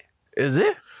they can't. Is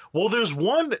it? Well, there's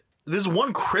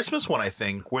one Christmas one, I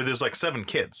think, where there's like 7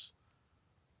 kids.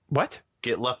 What?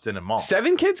 get left in a mall.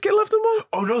 7 kids get left in the mall?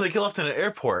 Oh no, they get left in an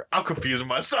airport. I'm confusing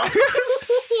myself.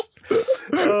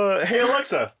 Hey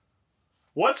Alexa,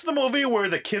 what's the movie where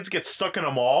the kids get stuck in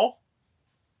a mall?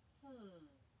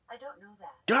 I don't know that.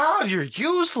 God, you're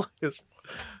useless.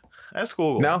 That's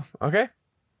cool. No? Okay.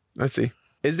 Let's see.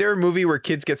 Is there a movie where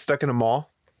kids get stuck in a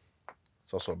mall?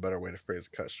 It's also a better way to phrase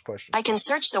the question. I can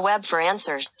search the web for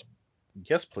answers.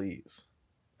 Yes, please.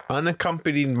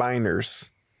 Unaccompanied minors.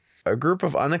 A group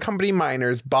of unaccompanied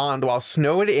minors bond while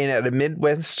snowed in at a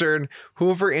Midwestern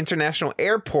Hoover International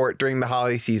Airport during the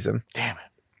holiday season. Damn it.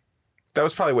 That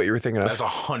was probably what you were thinking of. That's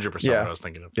 100% Yeah. what I was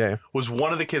thinking of. Yeah. Was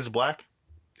one of the kids black?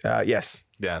 Yes.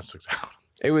 Yeah, that's exactly.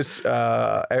 It was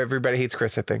Everybody Hates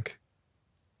Chris, I think.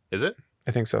 Is it?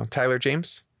 I think so. Tyler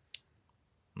James.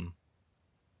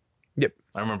 Yep.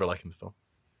 I remember liking the film.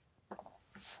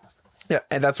 Yeah,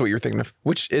 and that's what you're thinking of,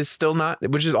 which is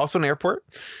also an airport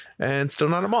and still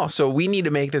not a mall. So we need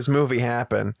to make this movie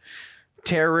happen.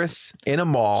 Terrorists in a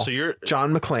mall. So you're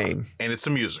John McClane, and it's a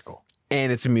musical.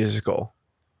 and it's a musical.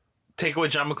 Take away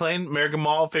John McClane, American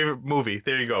Mall, favorite movie.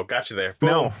 There you go. Got you there. Boom.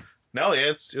 No. No,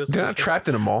 it's They're not trapped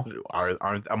in a mall.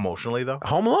 Aren't emotionally though.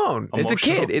 Home Alone. It's a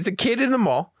Emotional. kid. It's a kid in the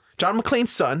mall. John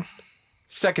McClane's son.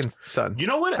 Second son. You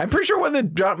know what? I'm pretty sure one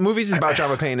of the movies is about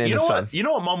John McClane and you know his what? son. You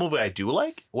know what mall movie I do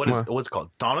like? What's it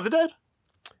called? Dawn of the Dead?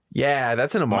 Yeah,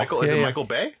 that's in a mall. Michael is Yeah, it yeah. Michael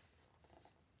Bay?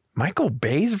 Michael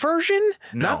Bay's version?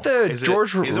 No. Not the Is it-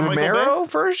 George is it Michael Romero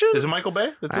version? Is it Michael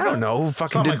Bay? That's I it? don't know who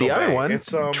fucking not did the Michael other Bay. one.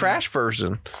 It's, Trash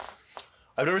version.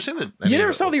 I've never seen it. You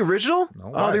never saw the original? No, Oh,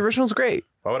 why? the original's great.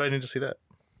 Why would I need to see that?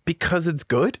 Because it's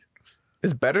good.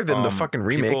 It's better than the fucking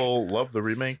remake. People love the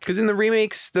remake. Because in the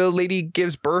remakes, the lady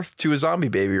gives birth to a zombie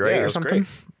baby, right? Yeah, it or was something. great.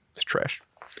 It's trash.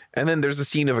 And then there's a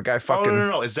scene of a guy fucking. Oh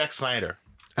no, it's Zack Snyder.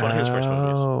 It's one of his first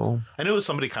movies. Oh. I knew it was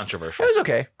somebody controversial. It was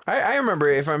okay. I remember,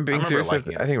 if I'm being I remember serious, I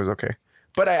liking it. think it was okay.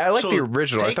 But I like So the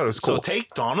original. I take- thought it was cool. So take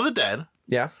Dawn of the Dead,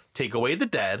 yeah. take away the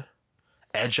dead,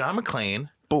 add John McClane,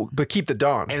 But keep the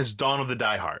Dawn. and it's Dawn of the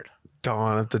Die Hard.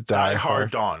 Dawn of the Die Hard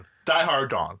Dawn. Die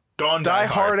Hard Dawn. Dawn. Die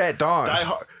Hard at Dawn.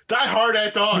 Die Hard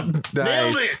at Dawn.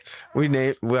 Nailed Nice. it. We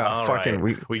named. Well, All fucking.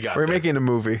 right. We got We're there. making a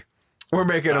movie. We're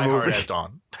making Die a movie. Hard at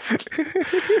Dawn.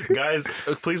 Guys,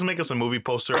 please make us a movie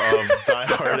poster of Die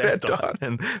Hard at Dawn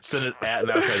and send it at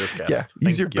Now Try This Cast. Yeah. Thank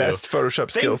Use your you. best Photoshop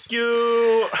skills. Thank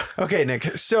you. Okay,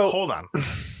 Nick. So Hold on.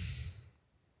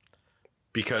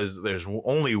 Because there's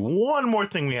only one more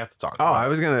thing we have to talk about. I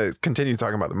was gonna continue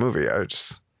talking about the movie. I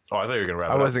thought you were gonna wrap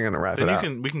it I up. wasn't gonna wrap Then it you up.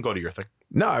 can we can go to your thing.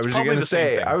 No, I was just probably gonna the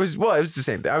same say thing. it was the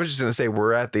same thing. I was just gonna say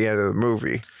we're at the end of the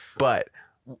movie, but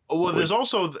Well, there's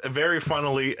also very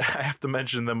funnily, I have to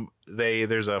mention them.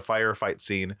 There's a firefight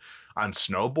scene on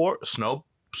snow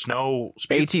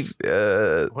speeds.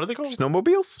 ATV, What are they called?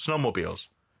 snowmobiles. Snowmobiles,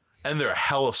 and they're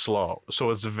hella slow, so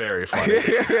it's very funny.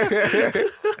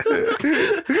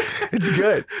 It's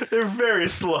good. They're very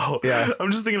slow. Yeah.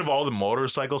 I'm just thinking of all the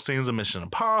motorcycle scenes in Mission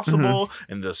Impossible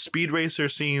and the speed racer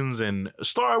scenes in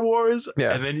Star Wars.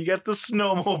 Yeah. And then you get the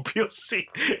snowmobile scene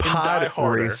in Die Pod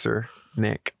Harder. racer,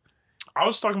 Nick. I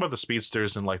was talking about the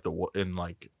speedsters in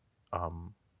Ewok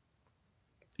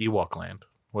Land.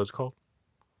 What is it called?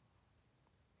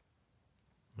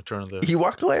 Return of the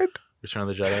Ewok Land? Return of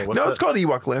the Jedi. What's No, that? it's called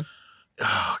Ewok Land.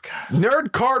 Oh god.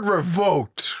 Nerd card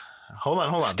revoked. Hold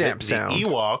on. Stamp the sound.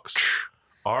 Ewoks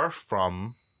are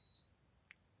from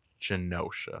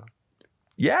Genosha.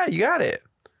 Yeah, you got it.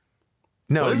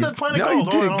 No, What is you- that planet no, called? you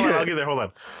Hold didn't on. get I'll it. get there. Hold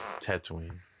on.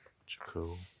 Tatooine,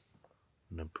 Jakku,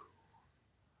 Naboo.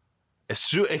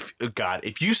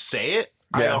 If you say it,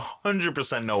 Yeah. I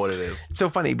 100% know what it is. It's so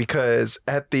funny because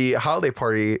at the holiday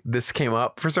party, this came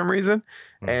up for some reason,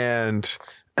 and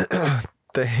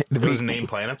It was named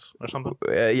planets or something.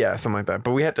 yeah, something like that.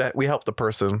 But we helped the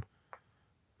person,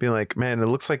 being like, "Man, it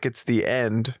looks like it's the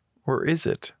end, or is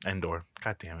it?" Endor.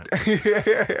 God damn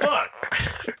it. Fuck.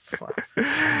 It's not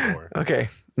Endor. Okay,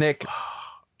 Nick.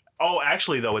 Oh,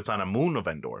 actually, though, it's on a moon of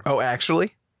Endor. Oh,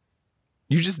 actually,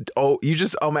 you just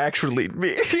actually me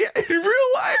in real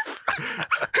life.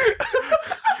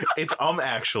 It's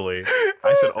actually.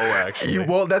 I said actually.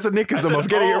 Well, that's a I Nickism said, of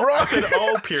getting it wrong. I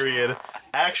said period.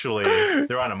 Actually,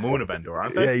 they're on a moon of Endor,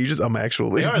 aren't they? Yeah, you just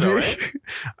actually. They are though, right?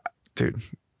 Dude.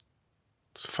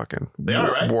 It's fucking They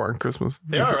are, right? war on Christmas.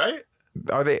 They are, right?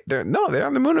 Are they? They're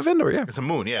on the moon of Endor. Yeah. It's a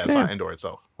moon, yeah. It's Yeah. not Endor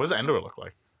itself. What does Endor look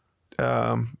like?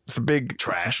 It's a big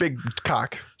Trash. It's a big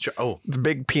cock. Sure. Oh, It's a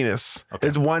big penis. Okay.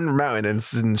 It's one mountain and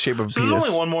it's in the shape of a so penis. there's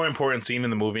only one more important scene in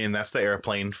the movie, and that's the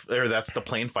airplane, or that's the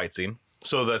plane fight scene.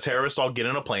 So the terrorists all get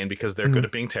in a plane because they're good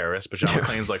at being terrorists. But John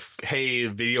McClane's like, "Hey,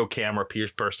 video camera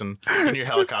person, in your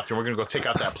helicopter, we're gonna go take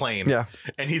out that plane." Yeah.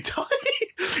 And he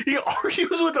He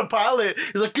argues with the pilot.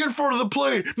 He's like, get in front of the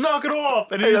plane, knock it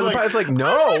off. And he's the like, pilot's like,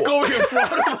 no. going in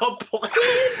front of a plane.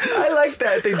 I like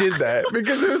that they did that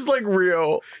because it was like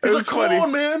real. It He's was like, funny. come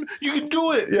on, man, you can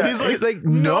do it. Yeah, And he's like,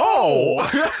 no.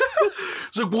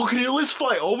 He's like, well, can you at least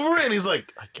fly over it? And he's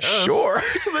like, I guess. Sure.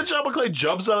 So then John McClane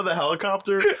jumps out of the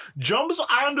helicopter, jumps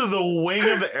onto the wing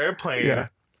of the airplane, Yeah.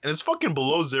 and it's fucking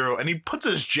below zero, and he puts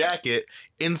his jacket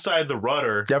inside the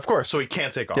rudder. Yeah, of course. So he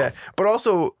can't take off. Yeah, but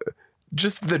also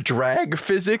just the drag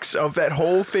physics of that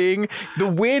whole thing. The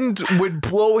wind would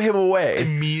blow him away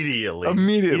Immediately.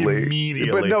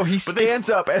 But no, he stands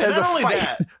up and has not a only fight.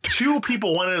 that, two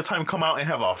people one at a time come out and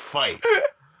have a fight.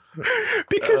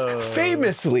 Because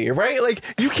famously, right? Like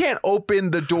you can't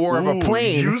open the door of a Ooh,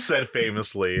 plane. You said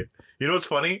famously. You know what's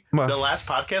funny? What? The last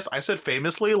podcast, I said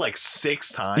famously like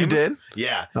 6 times. You did?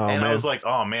 Yeah. Oh, and I man. was like,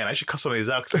 oh man, I should cut some of these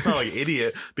out because it's not like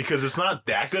idiot because it's not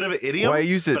that good of an idiom. Well, I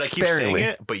used it but I keep sparingly.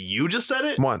 saying it. But you just said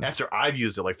it One. after I've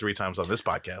used it like 3 times on this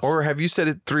podcast. Or have you said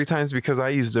it 3 times because I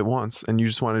used it once and you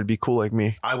just wanted to be cool like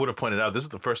me? I would have pointed out this is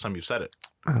the first time you've said it.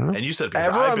 I don't know. And you said it because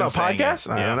Ever I've on been the saying podcast?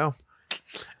 it. I Yeah. don't know.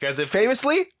 Guys, if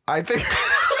Famously, I think.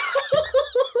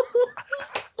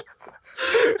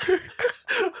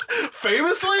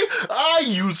 famously, I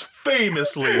use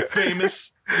famously.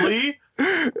 Famously.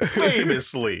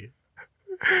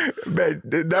 Man,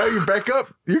 now you back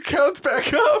up. Your count's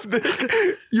back up, Nick.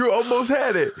 You almost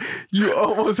had it.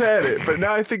 But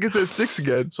now I think it's at 6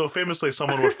 again. So famously,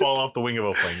 someone would fall off the wing of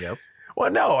a plane, yes? Well,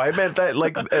 no, I meant that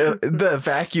like the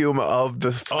vacuum of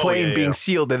the plane yeah, being yeah.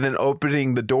 sealed and then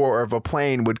opening the door of a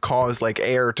plane would cause like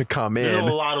air to come There's a in.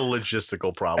 lot of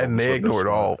logistical problems. And they with this ignored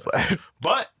one. all of that.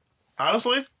 But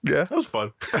honestly, Yeah. that was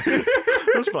fun.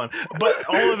 It was fun. But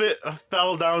all of it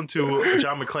fell down to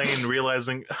John McClane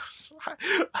realizing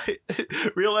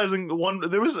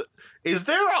is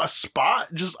there a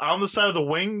spot just on the side of the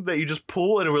wing that you just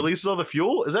pull and it releases all the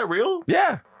fuel? Is that real?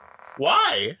 Yeah.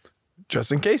 Why?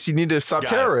 Just in case you need to stop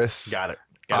Got it. terrorists. Got it.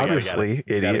 Obviously,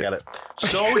 idiot. Got it.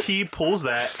 So he pulls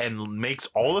that and makes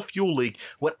all the fuel leak.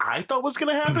 What I thought was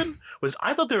going to happen was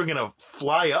I thought they were going to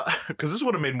fly up because this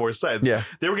would have made more sense. Yeah.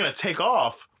 They were going to take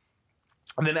off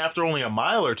and then after only a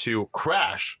mile or two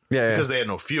crash because they had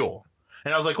no fuel.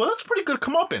 And I was like, well, that's pretty good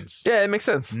comeuppance. Yeah, it makes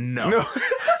sense. No.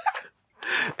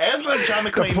 As for John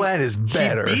McClane, The plan is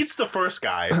better. He beats the first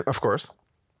guy, Of course.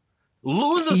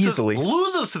 loses Easily.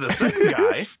 to the second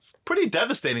guy, pretty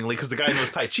devastatingly because the guy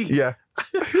knows Tai Chi. Yeah.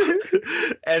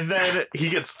 And then he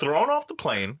gets thrown off the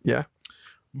plane. Yeah.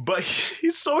 But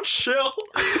he's so chill.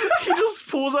 He just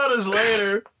pulls out his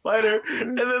lighter,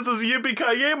 and then says,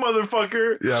 "Yippee-ki-yay,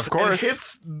 motherfucker!" Yeah, of course. And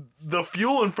hits the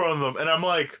fuel in front of them, and I'm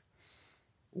like,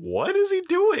 "What is he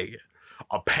doing?"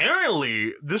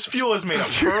 Apparently, this fuel has made a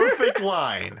perfect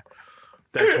line.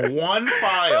 That's one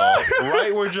file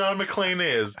right where John McClane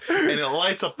is, and it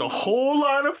lights up the whole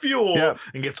line of fuel Yep.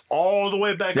 and gets all the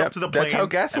way back Yep, up to the plane. that's how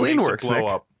gasoline and makes works, it blow Nick.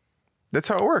 up. That's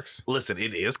how it works. Listen,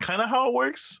 it is kind of how it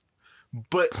works,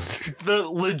 but the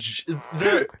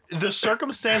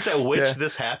circumstance at which Yeah.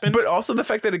 this happened, But also the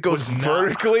fact that it goes Was not-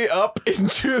 vertically up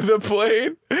into the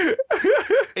plane.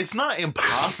 it's not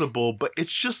impossible. But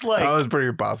it's just like That was pretty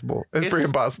impossible. It's pretty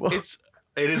impossible.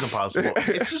 It is impossible.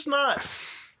 It's just not.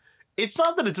 It's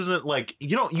not that it doesn't like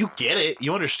you get it.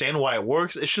 You understand why it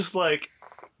works. It's just like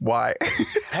Why?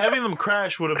 having them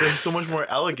crash would have been so much more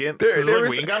elegant. There 'cause, like, was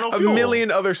we ain't got no a fuel.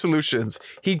 million other solutions.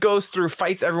 He goes through,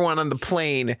 fights everyone on the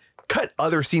plane, cut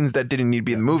other scenes that didn't need to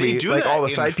be in the movie, They do like that all the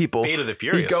in side people. Fate of the He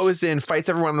Furious. goes in, fights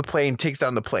everyone on the plane, takes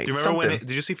down the plane. Do you remember Something.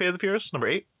 did you see Fate of the Furious number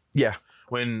 8? Yeah.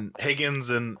 When Higgins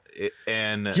and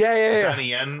Yeah. Donnie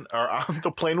Yen are on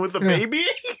the plane with the baby,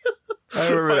 I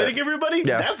remember fighting that. everybody.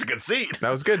 Yeah. That's a good scene.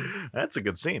 That was good. That's a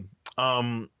good scene.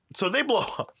 So they blow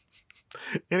up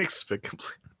inexplicably.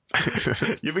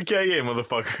 Yippee-ki-yay,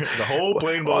 motherfucker! The whole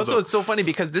plane blows Also, up. it's so funny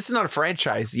because this is not a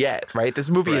franchise yet, right? This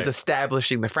movie is Right.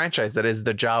 establishing the franchise. That is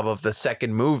the job of the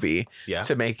second movie Yeah.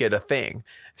 to make it a thing.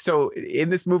 So in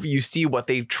this movie, you see what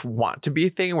they want to be a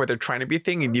thing, where they're trying to be a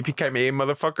thing, and Yippee-ki-yay,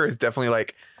 motherfucker is definitely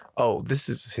like, oh, this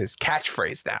is his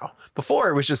catchphrase now. Before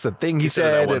it was just a thing he said it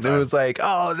that said, one and it time. was like,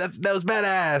 oh, that was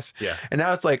badass. Yeah. And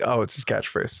now it's like, oh, it's his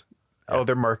catchphrase. Oh,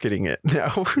 they're marketing it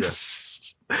now.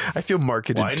 I feel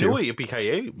marketed Well, I too. knew what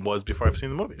Yippee-ki-yay was before I've seen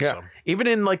the movie. Yeah. So. Even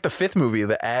in like the 5th movie,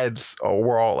 the ads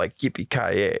were all like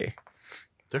Yippee-ki-yay.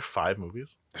 There are 5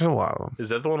 movies. There's a lot of them. Is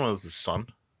that the one with the son?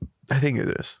 I think it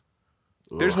is.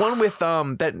 There's Ugh. one with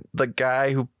the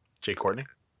guy who Jay Courtney.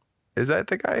 is that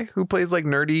the guy who plays like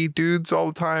nerdy dudes all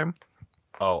the time.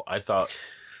 Oh, I thought.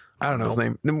 I don't know his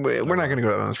name. We're not gonna go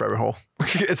down this rabbit hole.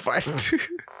 It's fine.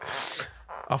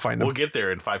 I'll find him. We'll get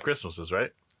there in 5 Christmases,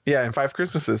 right? Yeah, and 5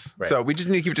 Christmases. Right. So we just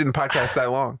need to keep doing the podcast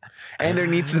that long. And there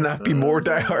needs to not be more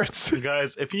diehards.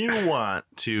 Guys, if you want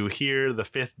to hear the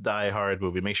 5th Die Hard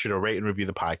movie, make sure to rate and review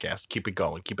the podcast. Keep it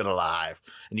going. Keep it alive.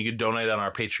 And you can donate on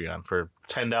our Patreon. For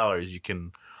 $10, you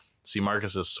can see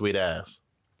Marcus's sweet ass.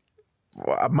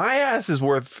 Well, my ass is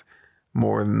worth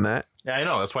more than that. Yeah, I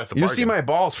know. That's why it's a You'll bargain. see my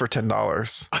balls for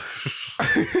 $10.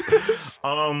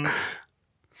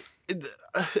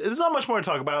 There's not much more to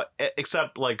talk about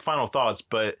except like final thoughts,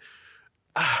 but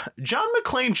John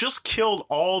McClane just killed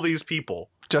all these people.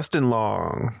 Justin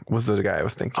Long was the guy I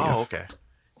was thinking of. Okay.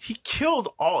 He killed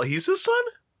all. He's his son?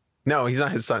 No, he's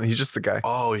not his son. He's just the guy.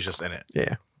 Oh, he's just in it.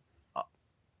 Yeah.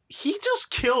 He just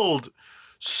killed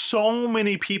so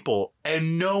many people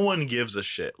and no one gives a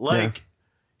shit. Like,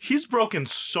 he's broken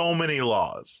so many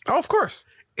laws. Oh, of course.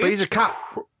 But he's a cop.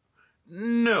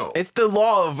 No. It's the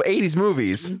law of 80s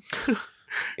movies.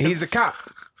 He's a cop.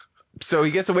 So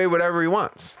he gets away with whatever he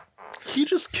wants. He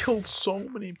just killed so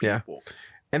many people. Yeah.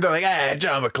 And they're like,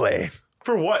 John McClane.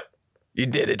 For what? You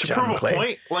did it, To John prove McClane. a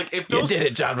point? Like, if You those, did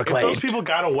it, John if McClane. those people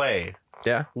got away,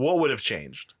 Yeah. what would have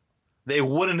changed? They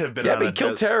wouldn't have been Yeah, on, but he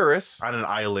killed terrorists. on an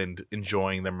island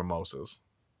enjoying their mimosas.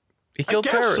 He killed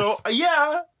I guess terrorists. So,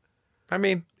 yeah. I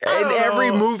mean, I in don't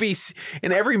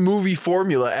every movie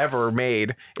formula ever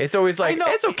made, it's always like, I know.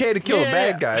 it's okay to kill the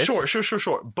bad guys.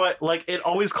 Sure. But like, it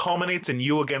always culminates in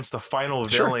you against the final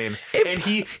Sure. villain, It-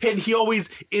 and he always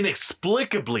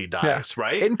inexplicably dies,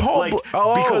 right? And Paul like,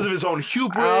 oh. because of his own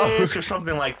hubris or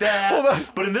something like that. Hold on.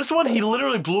 But in this one, he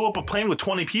literally blew up a plane with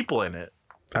 20 people in it.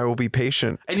 I will be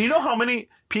patient. And you know how many?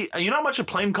 You know how much a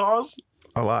plane costs?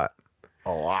 A lot.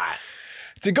 A lot.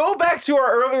 To go back to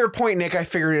our earlier point, Nick, I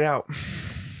figured it out.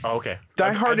 Oh, okay.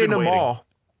 Die Hard in a Mall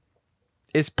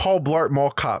is Paul Blart Mall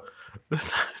Cop.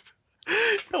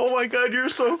 Oh my god, you're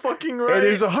so fucking right. It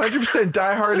is 100%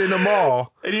 Die Hard in a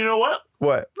Mall. And you know what?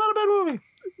 What? Not a bad movie.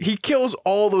 He kills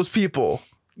all those people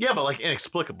Yeah, but like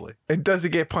inexplicably. and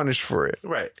doesn't get punished for it.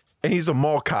 Right. And he's a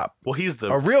mall cop. Well, he's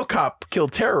A real cop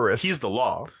killed terrorists. the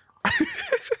law.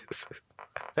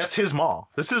 That's his mall.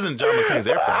 This isn't John McClane's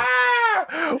airport.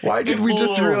 Ah! Why did we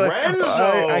just realize? Lorenzo.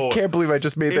 I can't believe I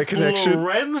just made that If connection.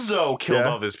 Lorenzo killed Yeah.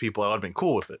 all these people, I would have been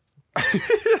cool with it.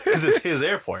 Because it's his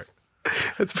airport.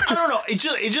 That's I don't know.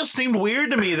 It just seemed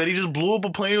weird to me that he just blew up a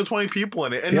plane with 20 people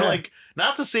in it. And Yeah. like,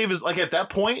 not to save his, like at that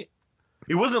point,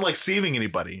 he wasn't like saving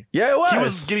anybody. yeah, it was. He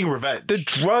was getting revenge. The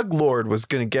drug lord was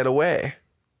going to get away.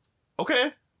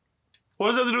 Okay. What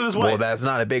does that have to do with his wife? Well, that's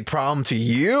not a big problem to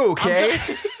you, okay?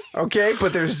 Okay,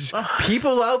 but there's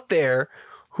people out there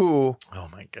who Oh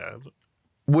my god.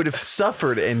 would have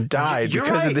suffered and died You're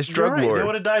because right, of this you're drug right. lord. They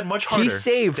would have died much harder. He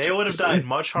saved. They would have died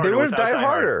much harder. They would have without died Die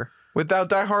Hard. harder without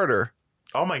Die Harder.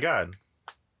 Oh my god.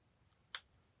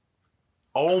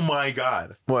 Oh my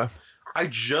god. What? I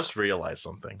just realized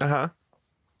something. Uh-huh.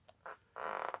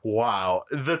 Wow.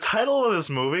 The title of this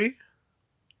movie,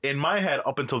 in my head,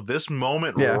 up until this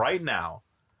moment Yeah. right now,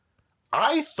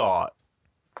 I thought,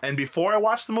 and before I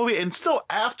watched the movie, and still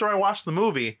after I watched the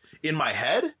movie, in my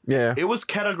head, Yeah. it was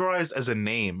categorized as a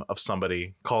name of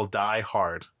somebody called Die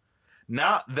Hard.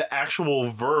 Not the actual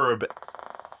verb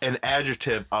and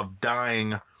adjective of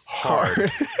dying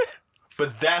hard.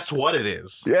 But that's what it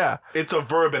is. Yeah. It's a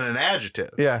verb and an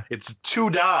adjective. Yeah. It's to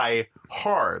die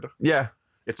hard. Yeah.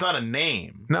 It's not a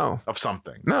name No. of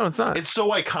something. No, it's not. It's so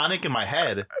iconic in my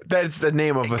head That's the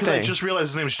name of a because thing. I just realized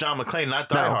his name is John McClane, not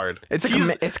Die No. Hard. It's a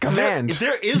He's- it's command.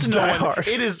 There is no Die one. Hard.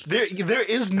 It is there. There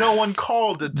is no one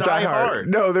called Die Hard.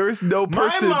 No, there is no My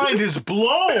person. mind is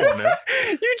blown.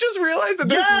 You just realized that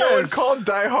there's no one Yes. called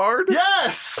Die Hard?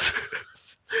 Yes.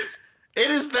 It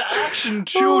is the action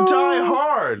to Oh. Die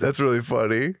Hard. That's really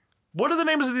funny. What are the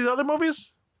names of these other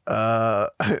movies?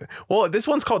 Well, this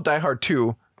one's called Die Hard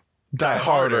 2. Die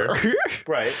Harder.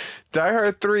 Right. Die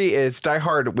Hard 3 is Die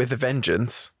Hard with a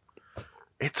Vengeance.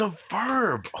 It's a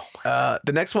verb. Oh my.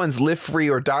 The next one's Live Free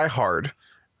or Die Hard.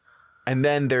 And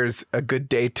then there's A Good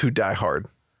Day to Die Hard.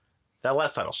 That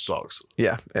last title sucks.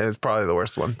 Yeah, it was probably the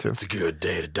worst one too. It's a good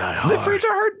day to die hard. Live Free or Die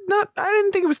Hard, I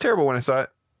didn't think it was terrible when I saw it.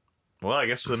 Well, I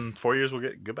guess in 4 years we'll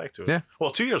get back to it. Yeah.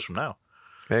 Well, 2 years from now.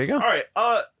 There you go. All right.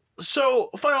 So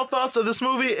final thoughts of this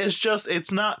movie is just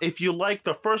it's not. If you like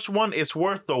the first one, it's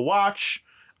worth the watch.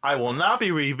 I will not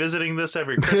be revisiting this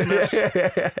every Christmas,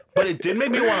 but it did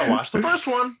make me want to watch the first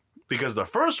one because the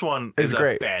first one It's is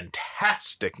great. a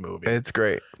fantastic movie. It's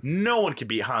great. No one can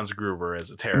beat Hans Gruber as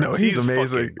a terrorist. No, he's amazing.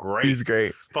 Fucking great. He's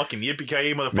great. Fucking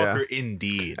yippee-ki-yay, motherfucker,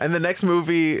 indeed. And the next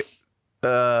movie,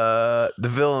 the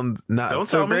villain, not Don't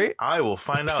so tell me. great. I will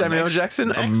find out. Samuel next, Jackson,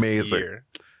 next amazing. year.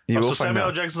 You Oh, will so find Samuel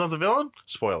out. Jackson's not the villain?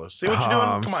 Spoilers. See what you're doing?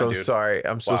 I'm Come so on, dude. sorry.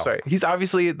 I'm so Wow. sorry. He's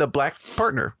obviously the black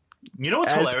partner. You know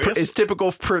what's as hilarious? is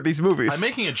typical for these movies. I'm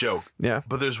making a joke, yeah.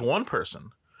 but there's one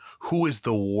person who is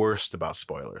the worst about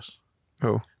spoilers.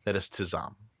 Who? That is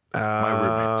Tizam, Oh.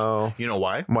 my roommate. You know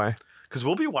why? Why? Because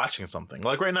we'll be watching something.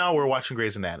 Like right now, we're watching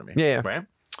Grey's Anatomy. Yeah. Right?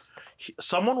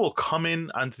 Someone will come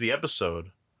in onto the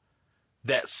episode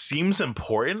that seems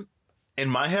important. In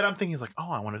my head, I'm thinking like,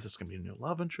 oh, I wonder if this is going to be a new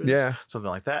love interest. Yeah. Something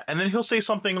like that. And then he'll say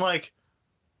something like,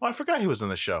 oh, I forgot he was in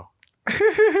the show.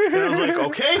 And I was like,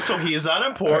 okay, so he is not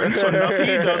important. So nothing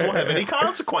he does will have any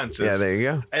consequences. Yeah, there you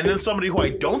go. And then somebody who I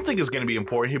don't think is going to be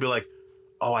important, he'll be like,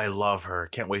 oh, I love her.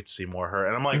 Can't wait to see more of her.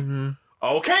 And I'm like,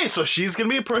 okay, so she's going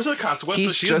to be a person of consequence. He's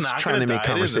so she's just not trying to gonna make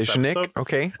die in this conversation, Nick. episode.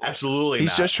 Okay. Absolutely He's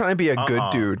not. just trying to be a good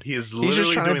dude. He is He's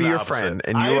just trying to doing be the your opposite. friend,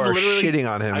 and you I have are literally- shitting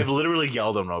on him. I've literally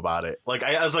yelled at him about it. Like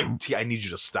I was like, T, I need you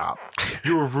to stop.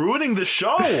 You're ruining the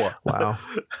show. Wow. Well,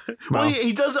 Wow.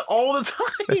 he does it all the time.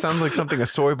 That sounds like something a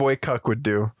soy boy cuck would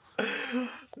do.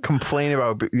 Complain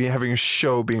about having a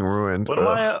show being ruined. What am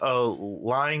I, a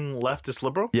lying leftist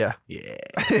liberal? Yeah. Yeah.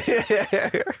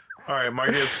 All right,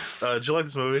 Marcus, did you like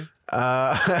this movie?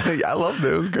 I loved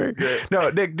it. It was great. No,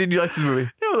 Nick, did you like this movie?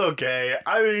 It was okay.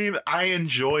 I mean, I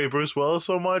enjoy Bruce Willis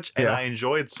so much, and Yeah. I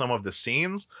enjoyed some of the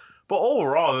scenes. But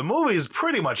overall, the movie is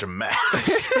pretty much a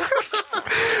mess.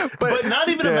 but not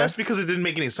even a yeah. mess because it didn't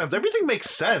make any sense. Everything makes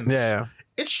sense. Yeah.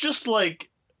 It's just like,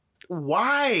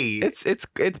 why? It's Did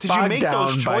you bogged make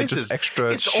down those by choices? just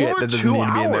extra It's shit over that doesn't 2 need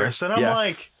to be in there. hours, and I'm Yeah.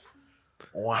 like,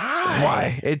 why?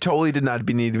 Why? It totally did not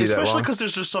need to be that Especially long. because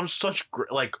there's just such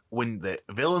great, like when the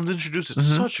villain's introduced, it's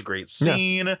Mhm. such a great Yeah.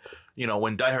 scene. You know,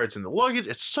 when Die Hard's in the luggage,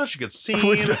 it's such a good scene.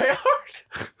 With Die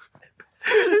Hard?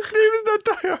 His name is not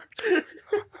Die Hard.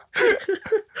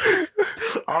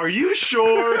 Are you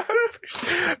sure?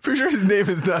 Pretty sure his name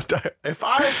is not Die Hard. If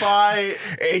I buy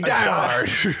Hey, Die Hard.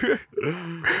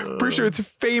 Pretty sure it's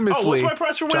famously Oh, what's my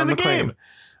price for winning John the McClane. game?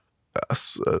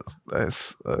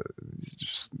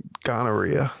 Just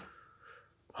gonorrhea.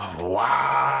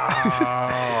 Wow.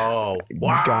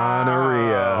 Wow.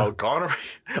 Gonorrhea. Gonorrhea.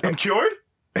 I'm cured?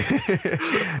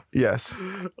 Yes,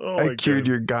 Oh I my cured God.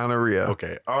 your gonorrhea.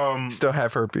 Okay. Still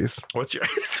have herpes. What's your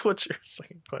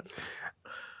second question?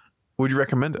 Would you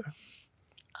recommend it?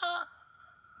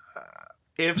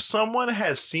 If someone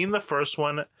has seen the first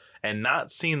one and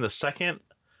not seen the second,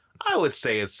 I would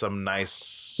say it's some nice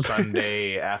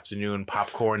Sunday afternoon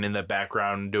popcorn in the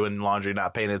background doing laundry,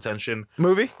 not paying attention.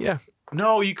 Movie? Yeah.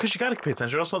 No, because you got to pay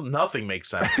attention. Also, nothing makes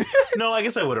sense. No, I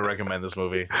guess I wouldn't recommend this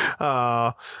movie.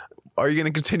 Are you going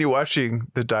to continue watching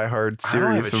the Die Hard I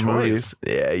don't have series a of choice. movies?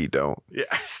 Yeah, you don't. Yeah,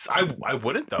 I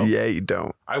wouldn't though. Yeah, you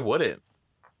don't. I wouldn't.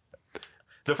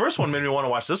 The first one made me want to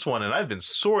watch this one, and I've been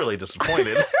sorely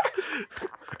disappointed.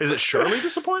 Is it surely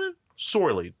disappointed?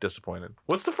 Sorely disappointed.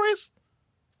 What's the phrase?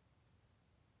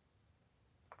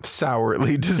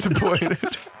 Sourly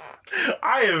disappointed.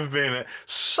 I have been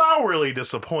sourly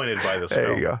disappointed by this There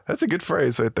film. you go. That's a good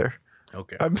phrase right there.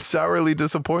 Okay. I'm sourly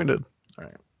disappointed. All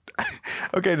right.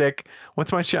 Okay, Nick.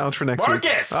 What's my challenge for next week?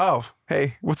 Marcus! Oh,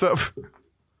 hey, what's up?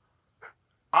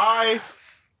 I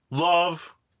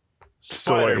love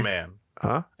Soy. Spider-Man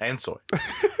Huh? and soy.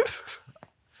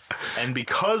 And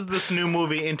because this new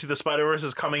movie Into the Spider-Verse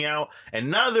is coming out and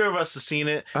neither of us has seen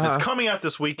it, and it's coming out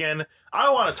this weekend, I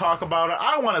want to talk about it.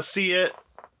 I want to see it.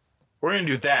 We're going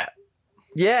to do that.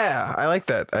 Yeah, I like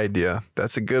that idea.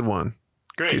 That's a good one.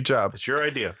 Great. Good job. It's your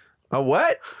idea. A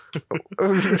what?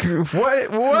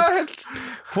 What?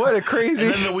 What a crazy.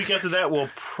 And then the week after that, we'll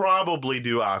probably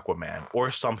do Aquaman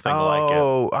or something like it.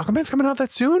 Oh, Aquaman's coming out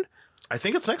that soon? I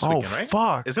think it's next Oh, weekend, right?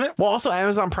 fuck. Isn't it? Well, also,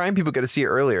 Amazon Prime people get to see it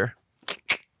earlier.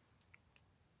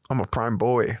 I'm a Prime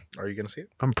boy. Are you going to see it?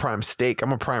 I'm Prime steak.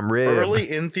 I'm a Prime rib. Early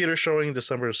in theater showing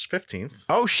December 15th.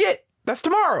 Oh, shit. That's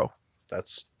tomorrow.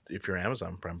 That's if you're an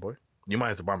Amazon Prime boy. You might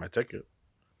have to buy my ticket.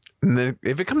 And then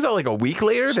if it comes out like a week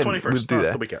later, It's then 21st. we'll do No, it's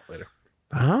that. the weekend later.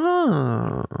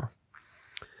 Oh.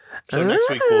 So next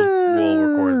week we'll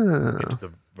record Ah. Into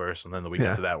the Verse, and then the week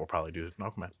Yeah. after that we'll probably do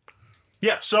Aquaman.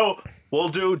 Yeah, so we'll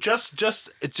do just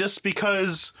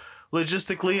because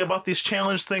logistically about these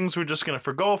challenge things, we're just gonna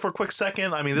forgo for a quick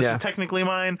second. I mean, this Yeah. is technically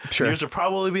mine. Sure. Yours will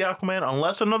probably be Aquaman,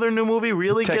 unless another new movie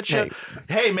really gets you.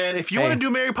 Hey man, if you Hey. want to do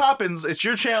Mary Poppins, it's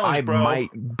your challenge, I bro.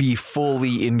 might be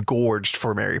fully engorged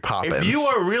for Mary Poppins. If you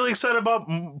are really excited about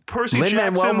Percy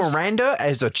Lin-Manuel Jackson's, Miranda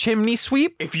as a chimney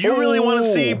sweep. if you really want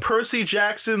to see Ooh. Percy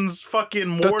Jackson's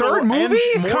fucking The mortal third movie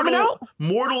is coming out?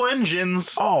 Mortal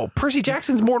Engines. Oh, Percy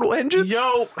Jackson's Mortal Engines?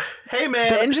 Yo, hey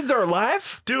man, The engines are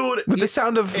alive? dude. With the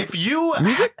sound of If you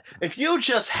music? if you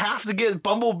just have to get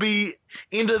Bumblebee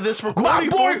into this My recording,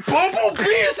 boy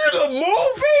Bumblebee's in a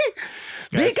movie?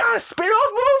 They Guys. got a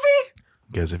spin-off movie?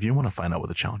 Guys, if you want to find out what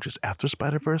the challenge is after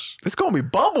Spider-Verse, It's gonna be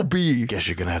Bumblebee. guess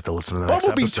you're gonna have to listen to the next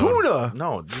Bumblebee episode. tuna.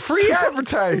 No, Free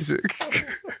advertising.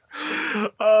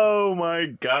 Oh my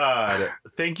God.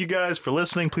 Thank you guys for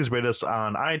listening. Please rate us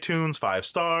on iTunes 5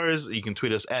 stars. You can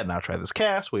tweet us at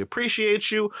NowTryThisCast. We appreciate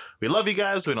you. We love you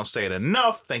guys. We don't say it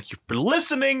enough. Thank you for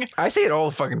listening. I say it all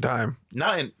the fucking time.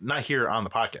 Not here on the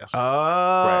podcast.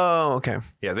 Oh, okay.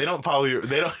 Yeah, they don't follow you.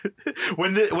 They don't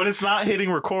when it's not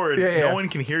hitting record, Yeah. no one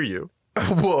can hear you.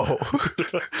 Whoa.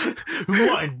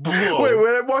 Mind blown. Wait,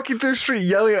 when I'm walking through the street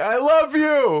yelling, I love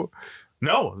you.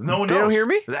 No one knows. They don't hear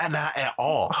me? That not at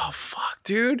all. Oh, fuck,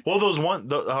 dude. Well,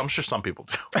 I'm sure some people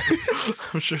do.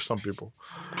 I'm sure some people.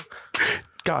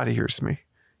 God hears me.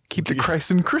 Keep the Christ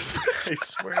in Christmas. I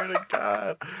swear to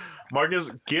God.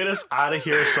 Marcus, get us out of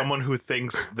here. Someone who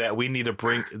thinks that we need to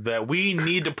put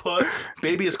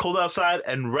Baby It's Cold Outside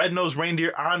and Red-Nosed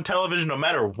Reindeer on television no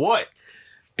matter what.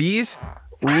 These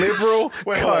liberal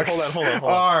Wait, cucks hold on.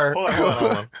 are...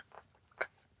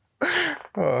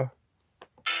 Hold on.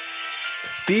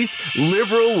 These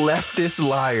liberal leftist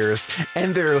liars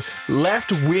and their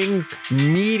left-wing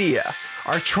media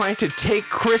are trying to take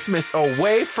Christmas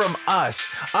away from us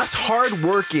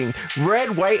hardworking,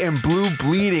 red, white, and blue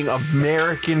bleeding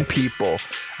American people.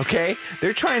 Okay?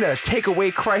 They're trying to take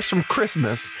away Christ from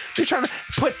Christmas. They're trying to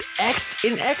put X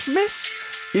in Xmas.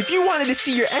 If you wanted to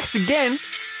see your ex again,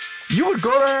 you would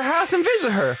go to her house and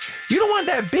visit her. You don't want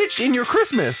that bitch in your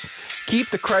Christmas. Keep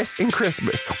the Christ in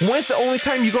Christmas. When's the only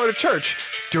time you go to church?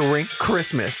 During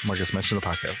Christmas. Marcus mentioned the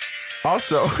podcast.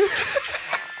 Also,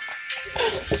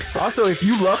 if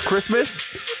you love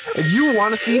Christmas, if you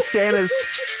want to see Santa's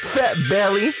fat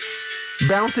belly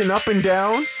bouncing up and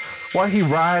down while he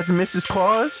rides Mrs.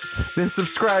 Claus, then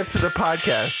subscribe to the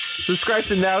podcast. Subscribe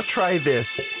to Now Try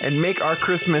This and make our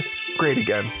Christmas great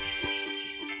again.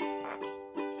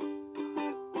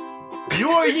 You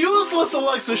are useless,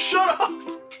 Alexa. Shut up.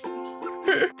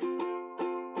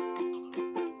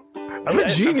 I'm a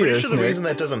pretty genius, sure the Nick. reason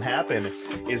that doesn't happen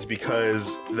is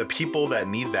because the people that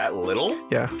need that little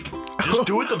Yeah. just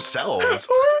do it themselves. Or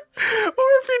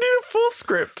if you need a full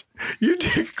script, you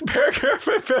take paragraph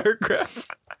by paragraph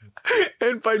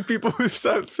and find people who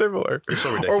sound similar. You're so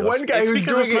Or ridiculous. one guy It's who's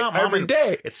because doing it every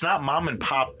day. It's not mom and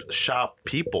pop shop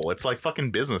people. It's like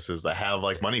fucking businesses that have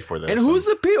like money for this. And who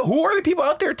are the people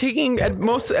out there taking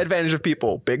most advantage of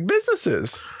people? Big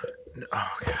businesses. Oh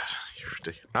God, you're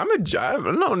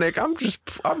ridiculous. No, Nick. I'm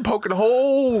poking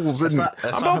holes. That's And not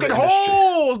I'm how poking the industry-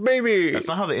 holes, baby. That's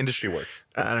not how the industry works.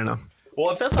 I don't know.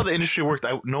 Well, if that's how the industry worked,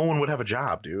 no one would have a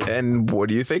job, dude. And what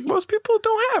do you think? Most people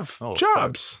don't have Oh,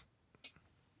 jobs.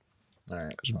 All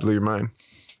right, Just blew your mind.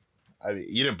 I mean,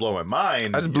 you didn't blow my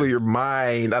mind. I just blew your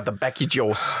mind out the back of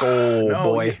your skull, no,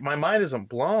 boy. my mind isn't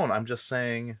blown. I'm just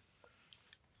saying.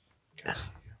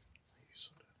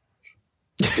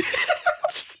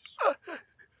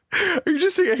 Are you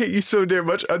just saying I hate you so damn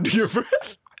much under your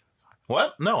breath?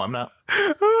 What? No, I'm not.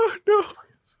 Oh, no.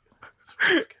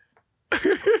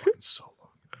 It's so long.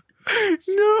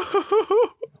 No.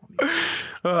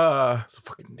 It's the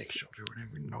fucking Nick show.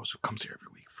 Everyone knows who comes here every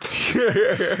week.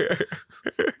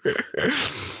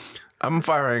 I'm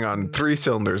firing on 3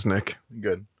 cylinders, Nick.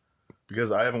 Good.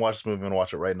 Because I haven't watched this movie. I'm going to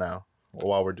watch it right now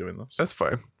while we're doing this. That's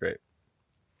fine. Great.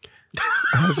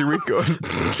 How's your week going?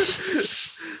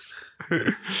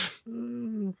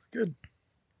 Good.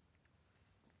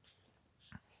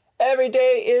 Every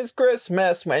day is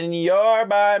Christmas when you're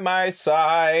by my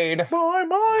side. By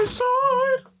my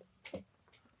side.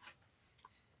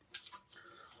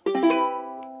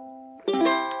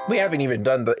 We haven't even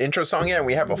done the intro song yet, and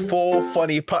we have a full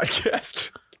funny podcast.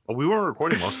 Well, we weren't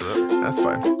recording most of it. That's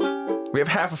fine. We have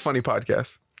half a funny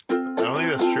podcast. I don't think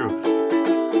that's true.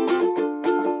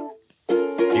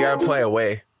 You gotta play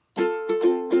away.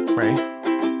 Right?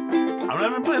 I'm not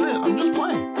even playing this. I'm just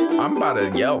playing. I'm about to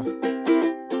yell.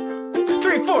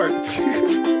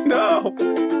 3/4. No.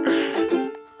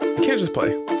 You can't just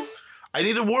play. I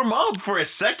need to warm up for a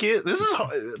second. This is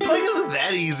playing isn't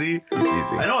that easy. It's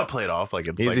easy. I know I play it off like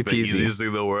it's Easy like the peasy. easiest thing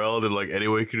in the world and like any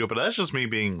way you can do it, but that's just me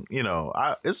being,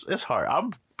 it's hard.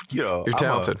 I'm You're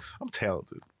talented. I'm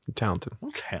talented. You're talented.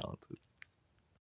 I'm talented.